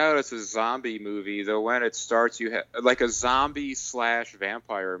turns out it's a zombie movie, though. When it starts, you have like a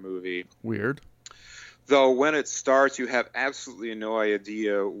zombie/vampire movie. Weird. Though when it starts, you have absolutely no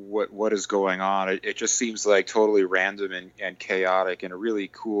idea what is going on. It just seems like totally random and chaotic in a really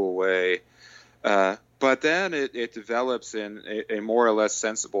cool way. But then it develops in a more or less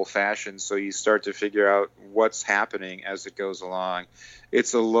sensible fashion, so you start to figure out what's happening as it goes along.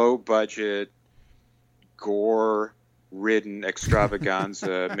 It's a low-budget, gore ridden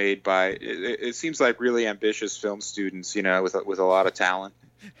extravaganza made by it seems like really ambitious film students, with a lot of talent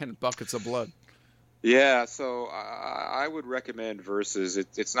and buckets of blood. Yeah, so I would recommend Versus.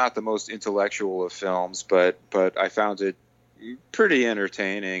 It's not the most intellectual of films, but I found it pretty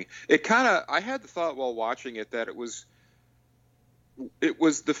entertaining. I had the thought while watching it that it was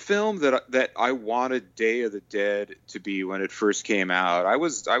the film that I wanted Day of the Dead to be when it first came out. I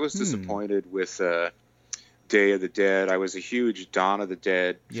was disappointed with Day of the Dead. I was a huge Dawn of the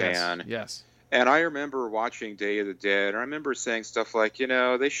Dead fan. Yes. And I remember watching Day of the Dead, and I remember saying stuff like,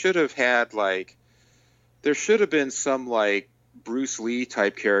 they should have had there should have been some Bruce Lee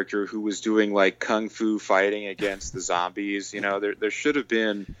type character who was doing kung fu fighting against the zombies. There should have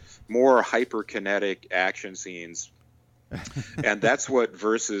been more hyperkinetic action scenes. And that's what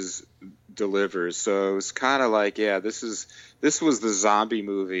Versus delivers. So it's kind of this was the zombie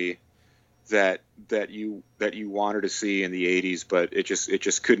movie that you wanted to see in the 80s, but it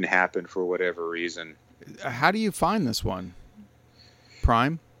just couldn't happen for whatever reason. How do you find this one?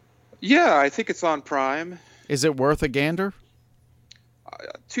 Prime? Yeah, I think it's on Prime. Is it worth a gander?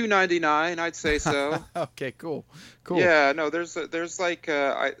 $2.99, I'd say so. Okay, cool. Yeah, no, there's a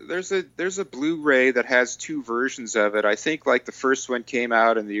Blu-ray that has two versions of it. I think the first one came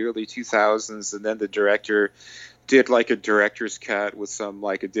out in the early 2000s, and then the director did a director's cut with some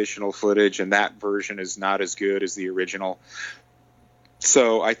additional footage, and that version is not as good as the original.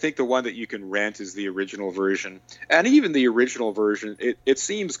 So I think the one that you can rent is the original version. And even the original version, it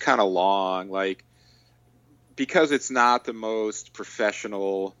seems kind of long, because it's not the most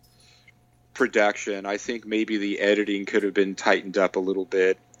professional production. I think maybe the editing could have been tightened up a little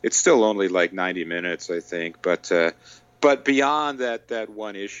bit. It's still only 90 minutes, I think, but beyond that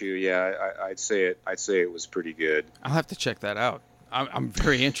one issue, yeah, I'd say it was pretty good. I'll have to check that out. I'm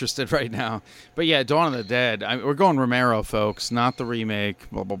very interested right now. But yeah, Dawn of the Dead. We're going Romero, folks, not the remake.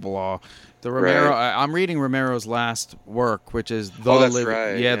 Blah blah blah. The Romero. Right. I'm reading Romero's last work, which is The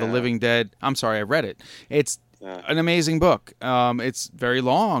Living Dead. I'm sorry, I read it. It's an amazing book. It's very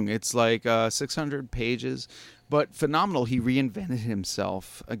long. It's 600 pages, but phenomenal. He reinvented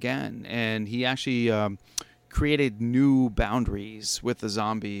himself again, and he actually created new boundaries with the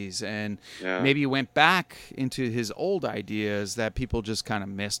zombies, and maybe went back into his old ideas that people just kind of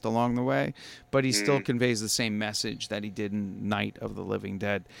missed along the way, but he still conveys the same message that he did in Night of the Living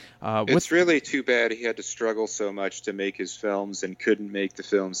Dead. It's really too bad he had to struggle so much to make his films and couldn't make the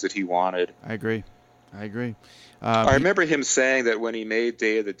films that he wanted. I agree. I remember him saying that when he made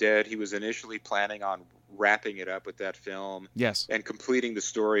Day of the Dead, he was initially planning on wrapping it up with that film, and completing the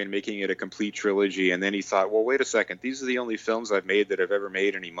story and making it a complete trilogy. And then he thought, well, wait a second, these are the only films I've made that have ever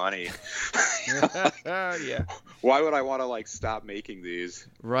made any money. Yeah. Why would I want to stop making these?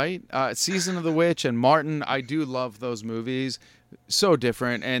 Right. Season of the Witch and Martin, I do love those movies. So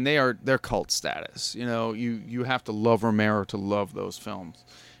different, and they're cult status. You have to love Romero to love those films.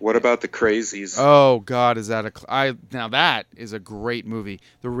 What about The Crazies? Oh God, is that now that is a great movie.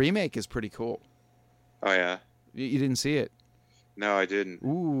 The remake is pretty cool. Oh yeah. You didn't see it? No, I didn't.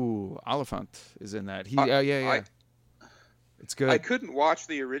 Ooh, Oliphant is in that. Yeah. It's good. I couldn't watch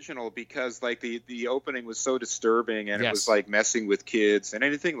the original because the opening was so disturbing, and it was messing with kids, and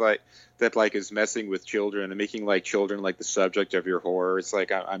anything that is messing with children and making children the subject of your horror. It's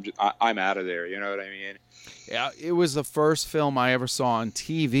I'm out of there. You know what I mean? Yeah, it was the first film I ever saw on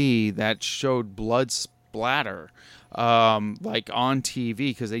TV that showed blood splatter. On TV,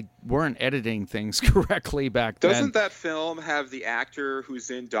 because they weren't editing things correctly back then. Doesn't that film have the actor who's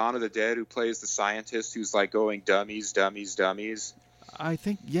in Dawn of the Dead who plays the scientist who's going dummies, dummies, dummies? I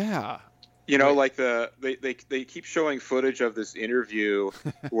think, yeah. They keep showing footage of this interview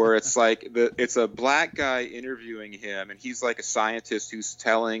where it's it's a black guy interviewing him, and he's a scientist who's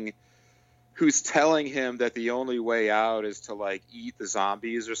telling him that the only way out is to eat the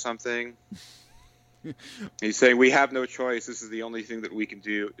zombies or something. He's saying, we have no choice. This is the only thing that we can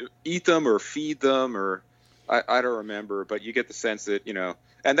do. Eat them or feed them, or I don't remember, but you get the sense that,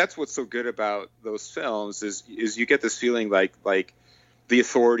 and that's what's so good about those films is you get this feeling like the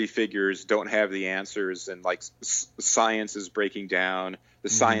authority figures don't have the answers, and science is breaking down. The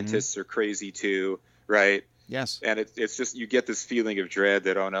scientists are crazy too, right? Yes. And it's just, you get this feeling of dread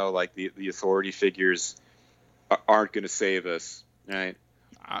that, oh no, the authority figures aren't going to save us, right?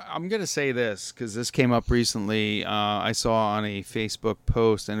 I'm going to say this because this came up recently. I saw on a Facebook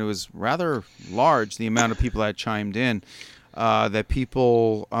post, and it was rather large, the amount of people that chimed in, that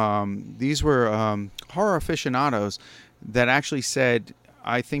people, these were horror aficionados that actually said,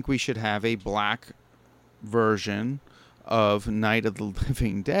 I think we should have a black version of Night of the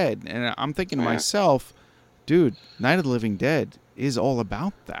Living Dead. And I'm thinking to myself, dude, Night of the Living Dead is all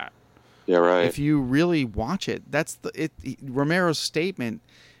about that. Yeah, right. If you really watch it, that's Romero's statement.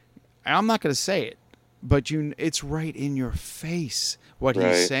 I'm not going to say it, but it's right in your face what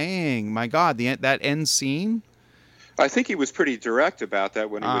he's saying. My God, that end scene. I think he was pretty direct about that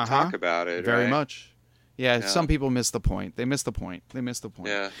when he would talk about it. Very right? much. Yeah, some people miss the point. They miss the point.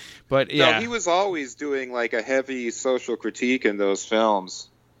 Yeah. But yeah. No, he was always doing like a heavy social critique in those films,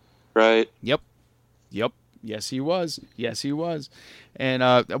 right? Yep. Yes, he was. And,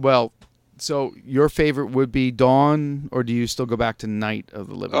 so your favorite would be Dawn, or do you still go back to Night of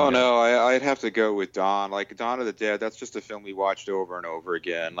the Living Dead? Oh, no, I'd have to go with Dawn. Like, Dawn of the Dead, that's just a film we watched over and over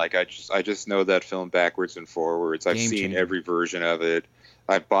again. Like, I just know that film backwards and forwards. I've seen every version of it.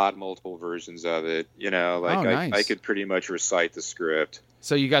 I've bought multiple versions of it. You know, like, nice. I could pretty much recite the script.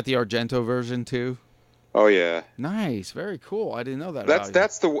 So you got the Argento version, too? Oh, yeah. Nice. Very cool. I didn't know that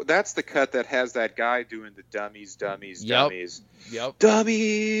That's the cut that has that guy doing the dummies. Yep.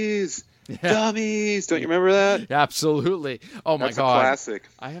 Dummies! Dummies! Don't you remember that? Absolutely. Oh, my God. That's a classic.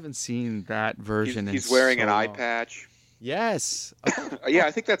 I haven't seen that version. He's wearing an eye patch. Yes. Yeah,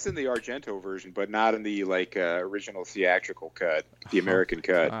 I think that's in the Argento version, but not in the original theatrical cut, the American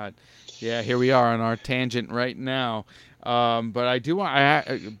cut. God. Yeah, here we are on our tangent right now. But I do want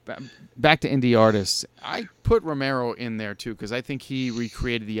back to indie artists. I put Romero in there too because I think he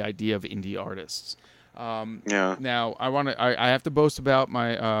recreated the idea of indie artists. Now I have to boast about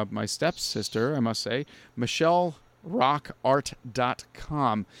my stepsister, I must say,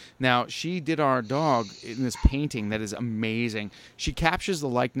 MichelleRockArt.com. Now she did our dog in this painting that is amazing. She captures the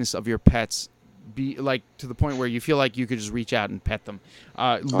likeness of your pets. Be like to the point where you feel like you could just reach out and pet them.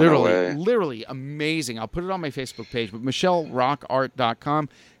 Literally amazing. I'll put it on my Facebook page, but MichelleRockArt.com.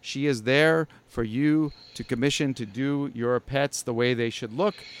 She is there for you to commission to do your pets the way they should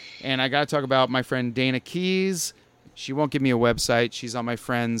look. And I got to talk about my friend Dana Keys. She won't give me a website. She's on my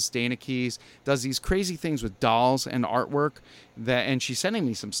friends. Dana Keys does these crazy things with dolls and artwork and she's sending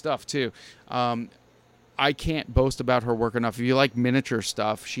me some stuff too. I can't boast about her work enough. If you like miniature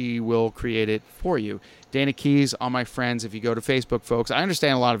stuff, she will create it for you. Dana Keys on my friends. If you go to Facebook, folks, I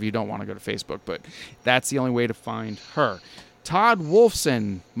understand a lot of you don't want to go to Facebook, but that's the only way to find her. Todd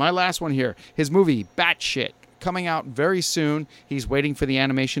Wolfson, my last one here. His movie, Batshit, coming out very soon. He's waiting for the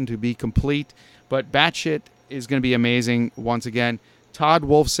animation to be complete, but Batshit is going to be amazing once again. Todd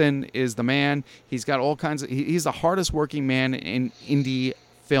Wolfson is the man. He's got all kinds of... He's the hardest working man in indie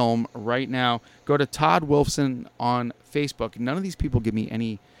film right now. Go to Todd Wolfson on Facebook. None of these people give me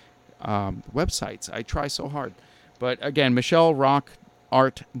any websites. I try so hard. But again,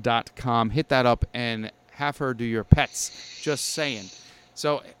 MichelleRockArt.com. Hit that up and have her do your pets. Just saying.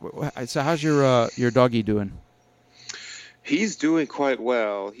 So how's your doggy doing? He's doing quite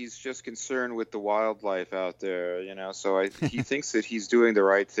well. He's just concerned with the wildlife out there, you know. So he thinks that he's doing the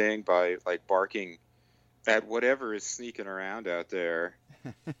right thing by like barking at whatever is sneaking around out there.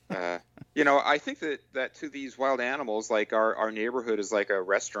 You know, I think that to these wild animals, like our neighborhood is like a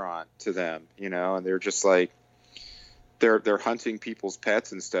restaurant to them, you know, and they're just like they're hunting people's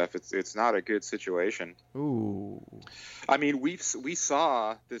pets and stuff. It's not a good situation. Ooh. I mean, we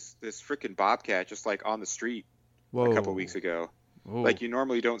saw this freaking bobcat just like on the street a couple weeks ago. Whoa. Like you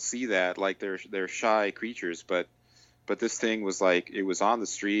normally don't see that. Like they're shy creatures, but this thing was like it was on the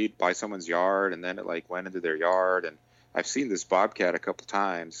street by someone's yard, and then it like went into their yard and. I've seen this bobcat a couple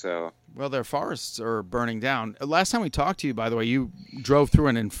times. So well, their forests are burning down. Last time we talked to you, by the way, you drove through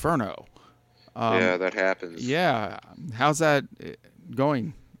an inferno. Yeah, that happens. Yeah, how's that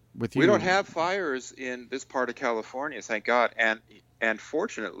going with you? We don't have fires in this part of California, thank God, and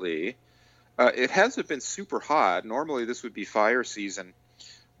fortunately, it hasn't been super hot. Normally, this would be fire season,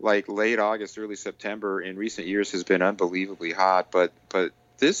 like late August, early September. In recent years, has been unbelievably hot, but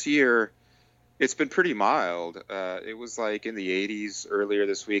this year. It's been pretty mild. It was like in the 80s earlier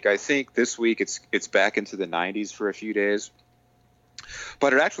this week. I think this week it's back into the 90s for a few days.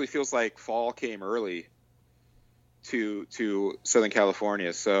 But it actually feels like fall came early to Southern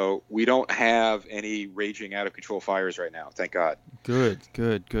California. So we don't have any raging out of control fires right now. Thank God. Good.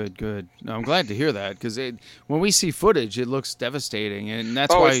 No, I'm glad to hear that because when we see footage, it looks devastating, and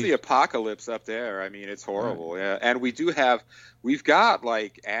that's why. It's the apocalypse up there. I mean, it's horrible. Right. Yeah, and we've got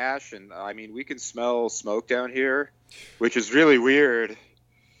like ash, and I mean, we can smell smoke down here, which is really weird,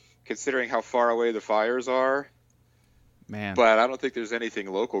 considering how far away the fires are. Man. But I don't think there's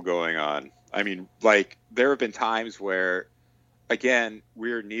anything local going on. I mean, like there have been times where. Again,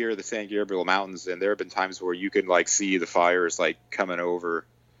 we're near the San Gabriel Mountains, and there have been times where you can like see the fires like coming over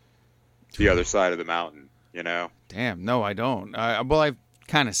the other side of the mountain. You know? Damn, no, I don't. Well, I've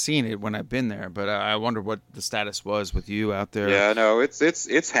kind of seen it when I've been there, but I wonder what the status was with you out there. Yeah, no,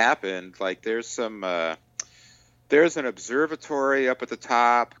 it's happened. Like there's an observatory up at the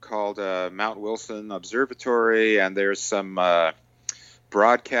top called Mount Wilson Observatory, and there's some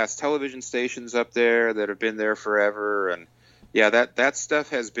broadcast television stations up there that have been there forever, and yeah, that stuff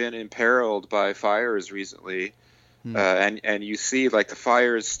has been imperiled by fires recently. And you see like the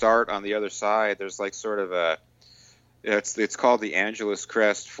fires start on the other side. There's like sort of it's called the Angeles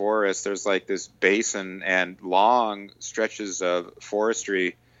Crest Forest. There's like this basin and long stretches of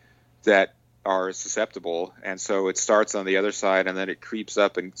forestry that are susceptible, and so it starts on the other side and then it creeps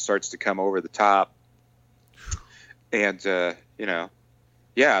up and starts to come over the top, and then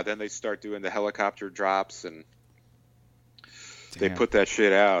they start doing the helicopter drops and they put that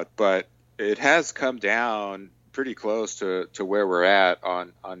shit out. But it has come down pretty close to where we're at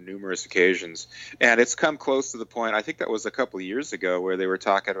on numerous occasions, and it's come close to the point, I think that was a couple of years ago, where they were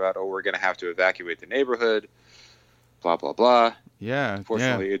talking about, we're going to have to evacuate the neighborhood, blah blah blah. Yeah.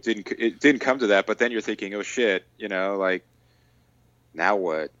 Fortunately, it didn't come to that. But then you're thinking, oh shit, like now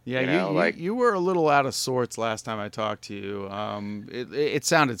what? Yeah, you were a little out of sorts last time I talked to you. It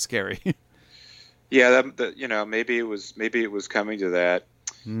sounded scary. Yeah, maybe it was coming to that,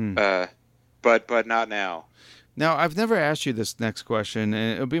 but not now. Now, I've never asked you this next question,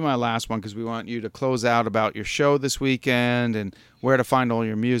 and it'll be my last one because we want you to close out about your show this weekend and where to find all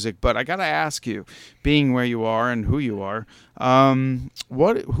your music. But I got to ask you, being where you are and who's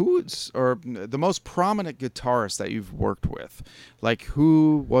the most prominent guitarist that you've worked with? Like,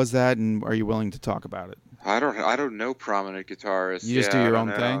 who was that, and are you willing to talk about it? I don't know prominent guitarists. You just do your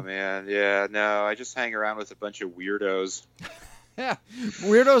own thing, man. Yeah, no, I just hang around with a bunch of weirdos. Yeah,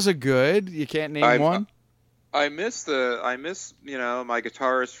 weirdos are good. You can't name one. I miss my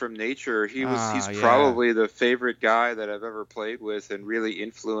guitarist from Nature. He's probably the favorite guy that I've ever played with, and really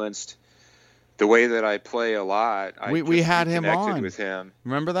influenced the way that I play a lot. We had him on. With him.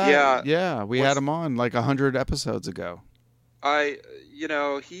 Remember that? Yeah. We had him on like 100 episodes ago.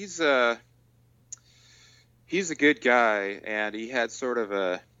 He's a good guy, and he had sort of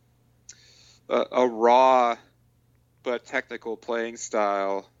a raw but technical playing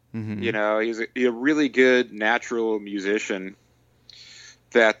style. Mm-hmm. He's a really good natural musician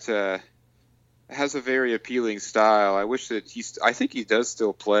that has a very appealing style. I think he does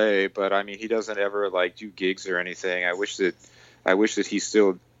still play, but I mean, he doesn't ever like do gigs or anything. I wish that he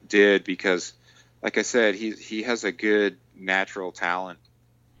still did, because like I said, he has a good natural talent.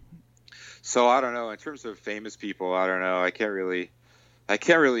 So I don't know, in terms of famous people, I don't know. I can't really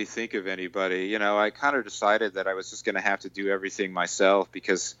think of anybody. I kind of decided that I was just going to have to do everything myself,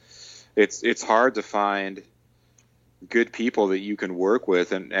 because it's hard to find good people that you can work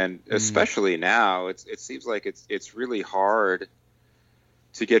with, and especially now, it seems like it's really hard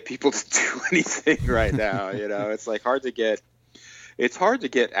to get people to do anything right now. It's like hard to get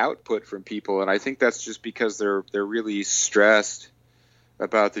output from people, and I think that's just because they're really stressed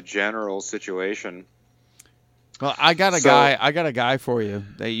about the general situation. Well, I got a guy for you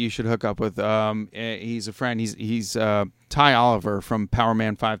that you should hook up with. He's a friend. He's Ty Oliver from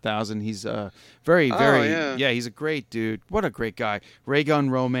Powerman 5000. He's he's a great dude. What a great guy. Ray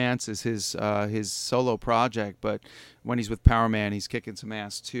Gun Romance is his solo project, but when he's with Powerman, he's kicking some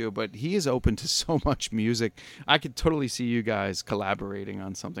ass too. But he is open to so much music. I could totally see you guys collaborating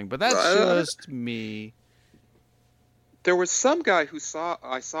on something, but that's just me. There was some guy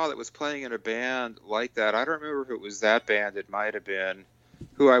I saw that was playing in a band like that. I don't remember if it was that band. It might have been,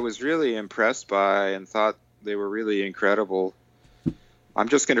 who I was really impressed by and thought they were really incredible. I'm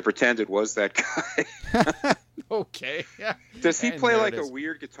just going to pretend it was that guy. Okay. Yeah. Does he play like a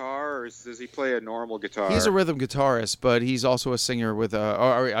weird guitar, or does he play a normal guitar? He's a rhythm guitarist, but he's also a singer with,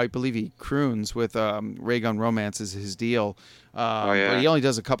 or I believe he croons with Ray Gun Romance is his deal. But he only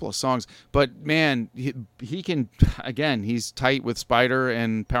does a couple of songs. But man, he can, again, he's tight with Spider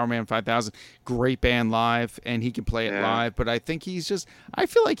and Powerman 5000. Great band live, and he can play it live. But I think I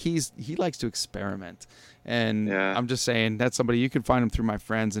feel like he likes to experiment. And I'm just saying, that's somebody you can find him through my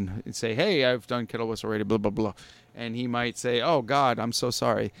friends and say, hey, I've done Kettle Whistle Radio, blah, blah, blah. And he might say, oh, God, I'm so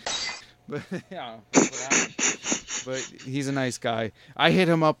sorry. But but he's a nice guy. I hit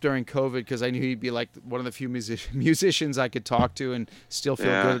him up during COVID because I knew he'd be like one of the few musicians I could talk to and still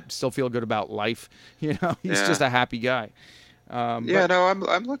feel good about life. He's just a happy guy. I'm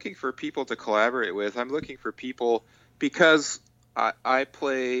looking for people to collaborate with. I'm looking for people because I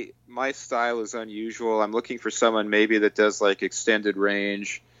play, my style is unusual. I'm looking for someone maybe that does like extended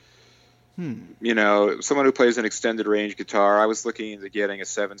range. Someone who plays an extended range guitar. I was looking into getting a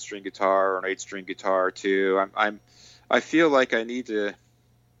 7-string guitar or an 8-string guitar too. I feel like I need to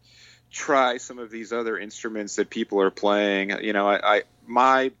try some of these other instruments that people are playing. You know,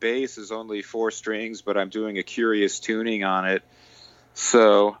 my bass is only 4 strings, but I'm doing a curious tuning on it.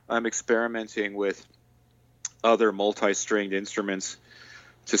 So I'm experimenting with other multi-stringed instruments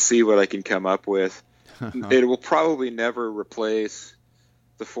to see what I can come up with. It will probably never replace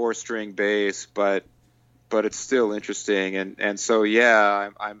the 4-string bass, but it's still interesting. And so yeah,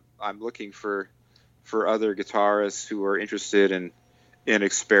 I'm looking for other guitarists who are interested in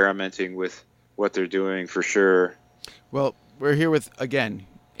experimenting with what they're doing, for sure. Well, we're here with, again,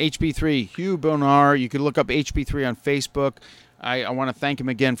 HB3, Hugh Bonar. You can look up HB3 on Facebook. I want to thank him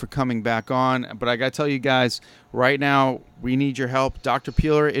again for coming back on. But I got to tell you guys, right now, we need your help. Dr.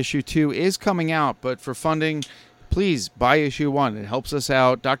 Peeler issue 2 is coming out, but for funding, please buy issue 1. It helps us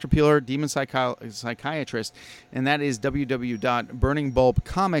out. Dr. Peeler, Demon Psychiatrist, and that is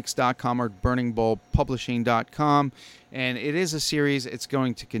www.burningbulbcomics.com or burningbulbpublishing.com. And it is a series. It's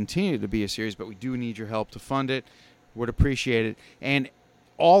going to continue to be a series, but we do need your help to fund it. Would appreciate it. And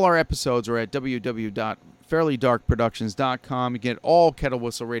all our episodes are at www.fairlydarkproductions.com. You get all Kettle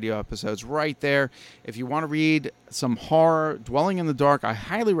Whistle Radio episodes right there. If you want to read some horror, Dwelling in the Dark, I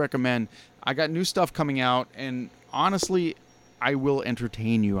highly recommend. I got new stuff coming out, and honestly, I will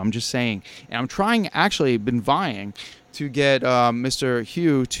entertain you. I'm just saying. And I'm trying, actually, been vying to get Mr.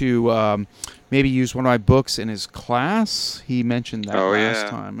 Hugh to maybe use one of my books in his class. He mentioned that last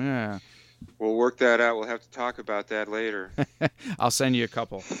time. Yeah. We'll work that out. We'll have to talk about that later. I'll send you a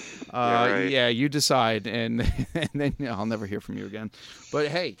couple. Yeah, you decide, and then I'll never hear from you again. But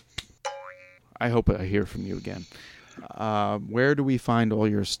hey, I hope I hear from you again. Where do we find all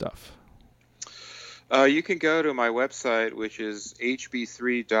your stuff? You can go to my website, which is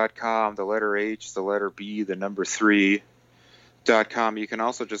hb3.com, the letter H, the letter B, the number 3.com. You can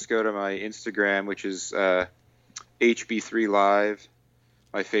also just go to my Instagram, which is HB3Live.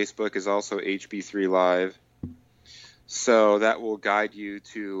 My Facebook is also HB3Live. So that will guide you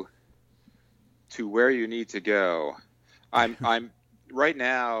to where you need to go. I'm right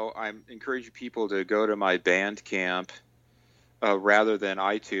now, I'm encouraging people to go to my Bandcamp rather than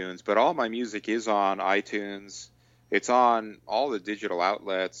iTunes, but all my music is on iTunes. It's on all the digital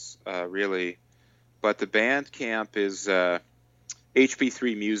outlets, really. But the Bandcamp is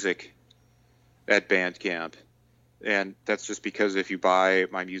HB3 Music at Bandcamp. And that's just because if you buy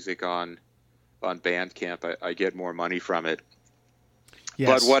my music on Bandcamp, I get more money from it. Yes.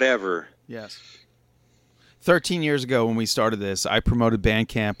 But whatever. Yes. 13 years ago when we started this, I promoted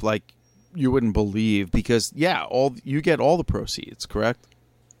Bandcamp like you wouldn't believe because, you get all the proceeds, correct?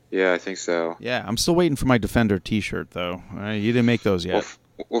 Yeah, I think so. Yeah, I'm still waiting for my Defender T-shirt, though. You didn't make those yet.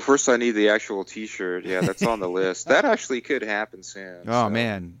 Well, first I need the actual T-shirt. Yeah, that's on the list. That actually could happen soon. Oh,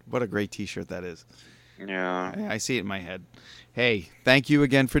 man. What a great T-shirt that is. Yeah. I see it in my head. Hey, thank you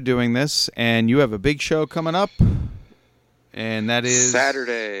again for doing this. And you have a big show coming up. And that is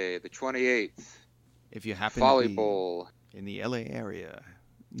Saturday, the 28th. If you happen Folly to be Bowl in the LA area.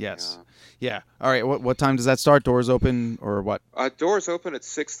 Yes. Yeah. All right. What time does that start? Doors open or what? Doors open at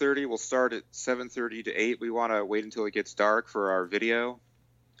 6:30. We'll start at 7:30 to 8. We want to wait until it gets dark for our video.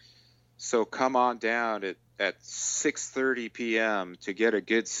 So come on down at 6:30 p.m. to get a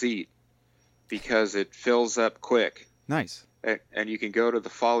good seat because it fills up quick. Nice. And you can go to the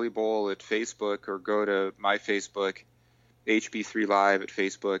Folly Bowl at Facebook or go to my Facebook, HB3 Live at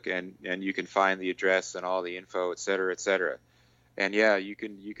Facebook, and you can find the address and all the info, et cetera, et cetera. And yeah, you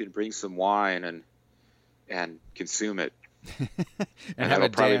can bring some wine and consume it. and that'll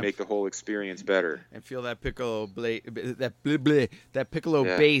probably make the whole experience better. And feel that piccolo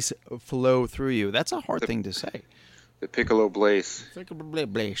bass flow through you. That's a hard thing to say. The piccolo blaze.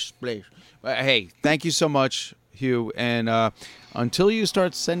 Hey, thank you so much, Hugh. And until you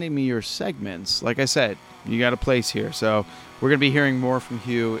start sending me your segments, like I said, you got a place here. So we're going to be hearing more from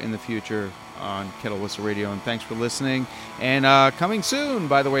Hugh in the future on Kettle Whistle Radio. And thanks for listening. And coming soon,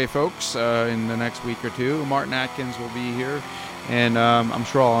 by the way, folks, in the next week or two, Martin Atkins will be here. And I'm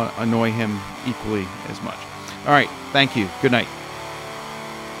sure I'll annoy him equally as much. All right. Thank you. Good night.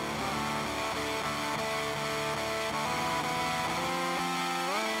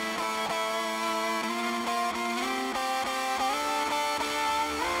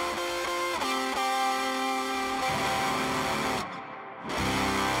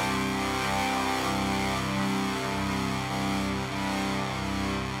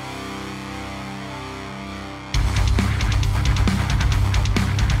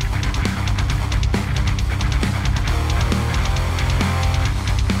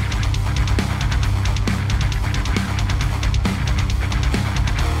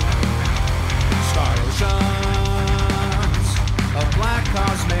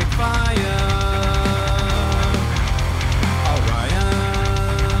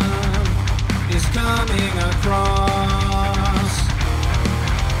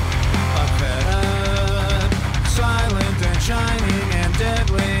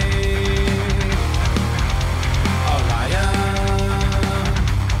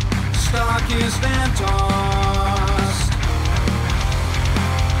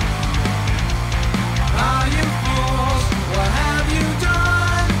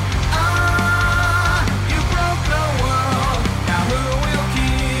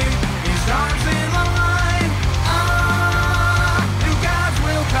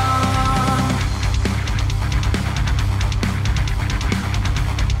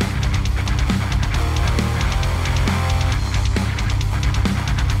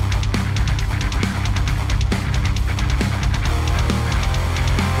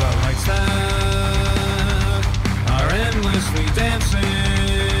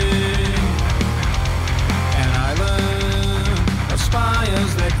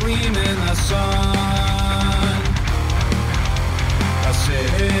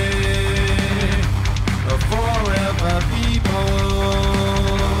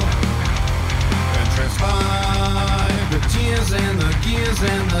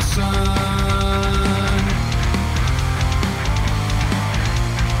 stars and the sun.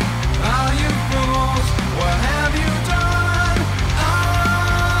 Ah, you fools, what have you done?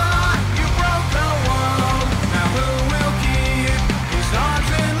 Ah, you broke the world. Now who will keep these stars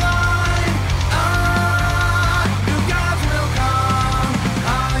in line? Ah, new gods will come.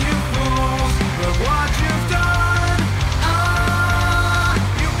 Ah, you fools, look what you've done. Ah,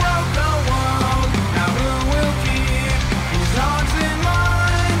 you broke the world. Now who will keep these stars in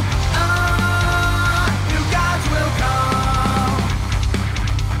line? Ah, new gods will come.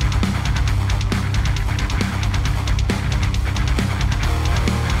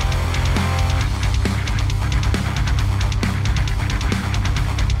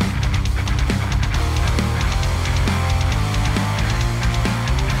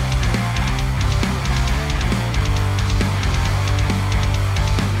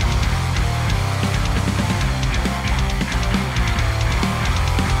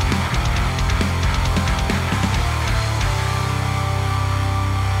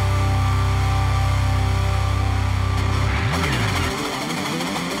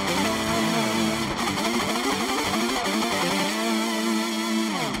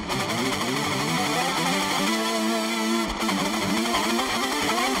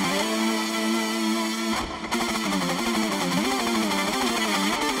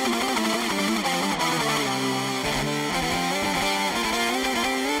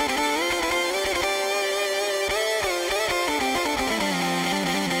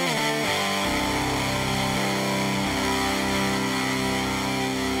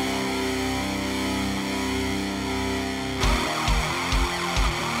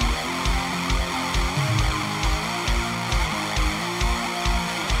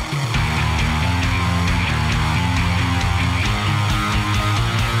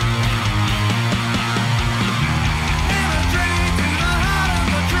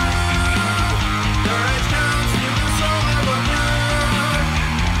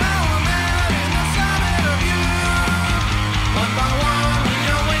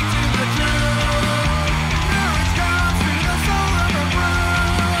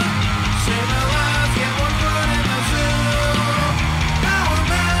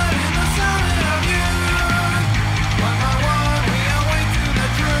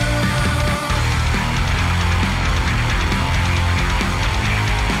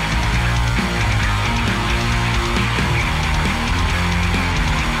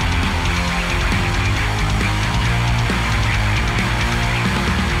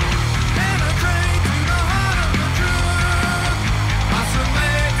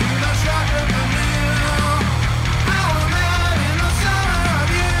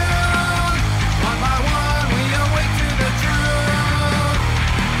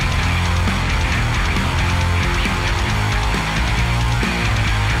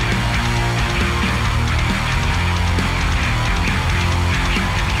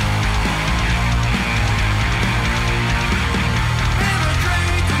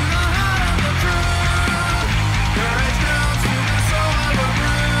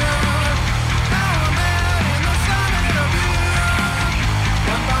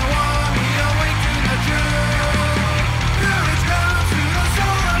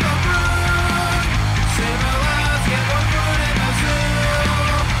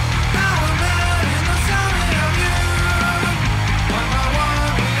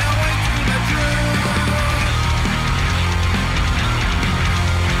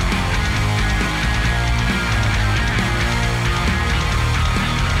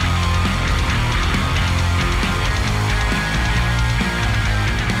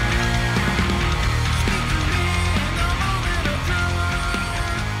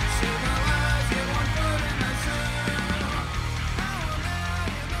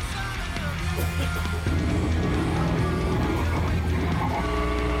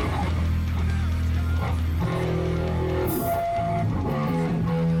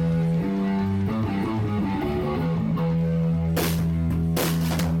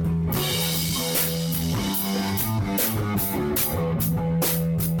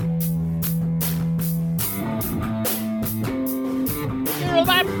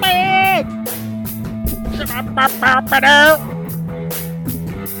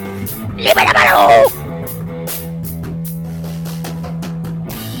 ¡Libéramelo!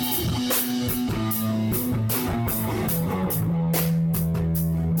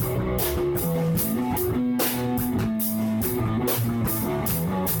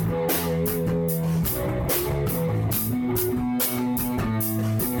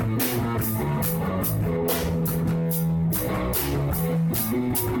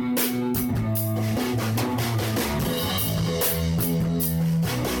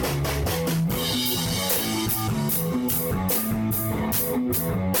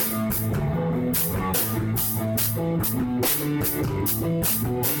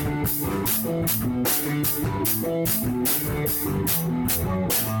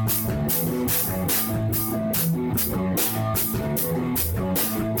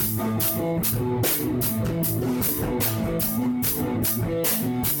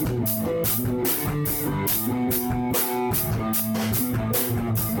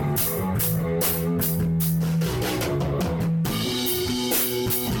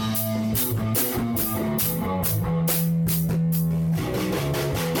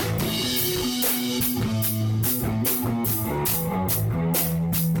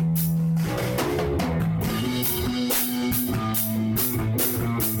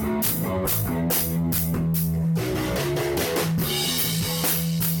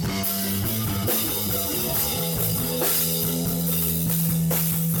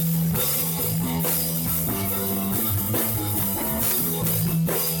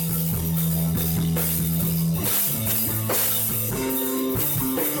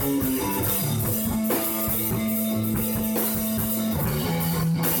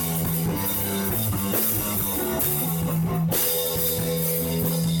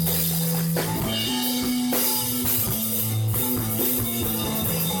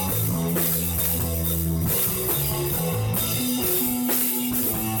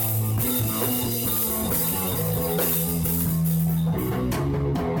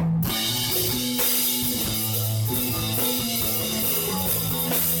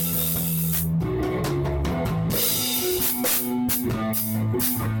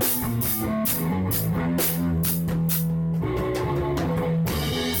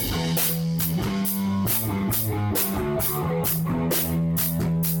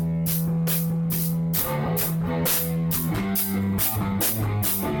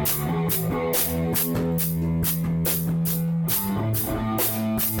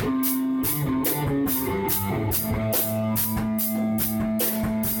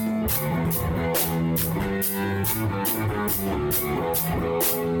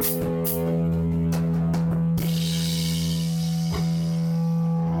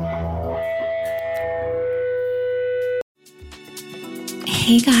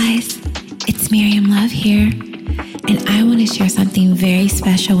 Hey guys, it's Miriam Love here, and I want to share something very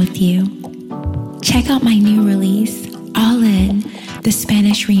special with you. Check out my new release, All In, the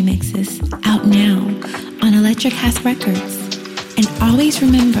Spanish remixes, out now on Electric House Records. And always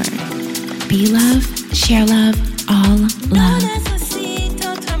remember, be love, share love, all love.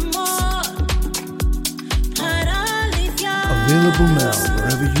 Available now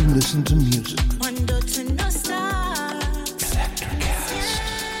wherever you listen to music.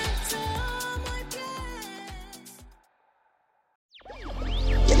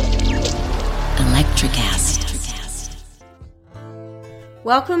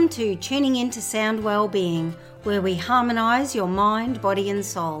 Welcome to Tuning Into Sound Wellbeing, where we harmonise your mind, body and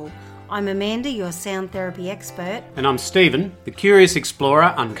soul. I'm Amanda, your sound therapy expert. And I'm Stephen, the curious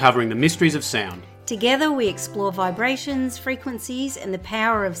explorer uncovering the mysteries of sound. Together we explore vibrations, frequencies and the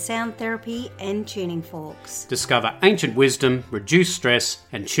power of sound therapy and tuning forks. Discover ancient wisdom, reduce stress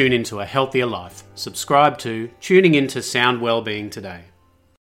and tune into a healthier life. Subscribe to Tuning Into Sound Wellbeing today.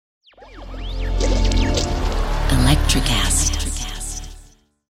 Electricast.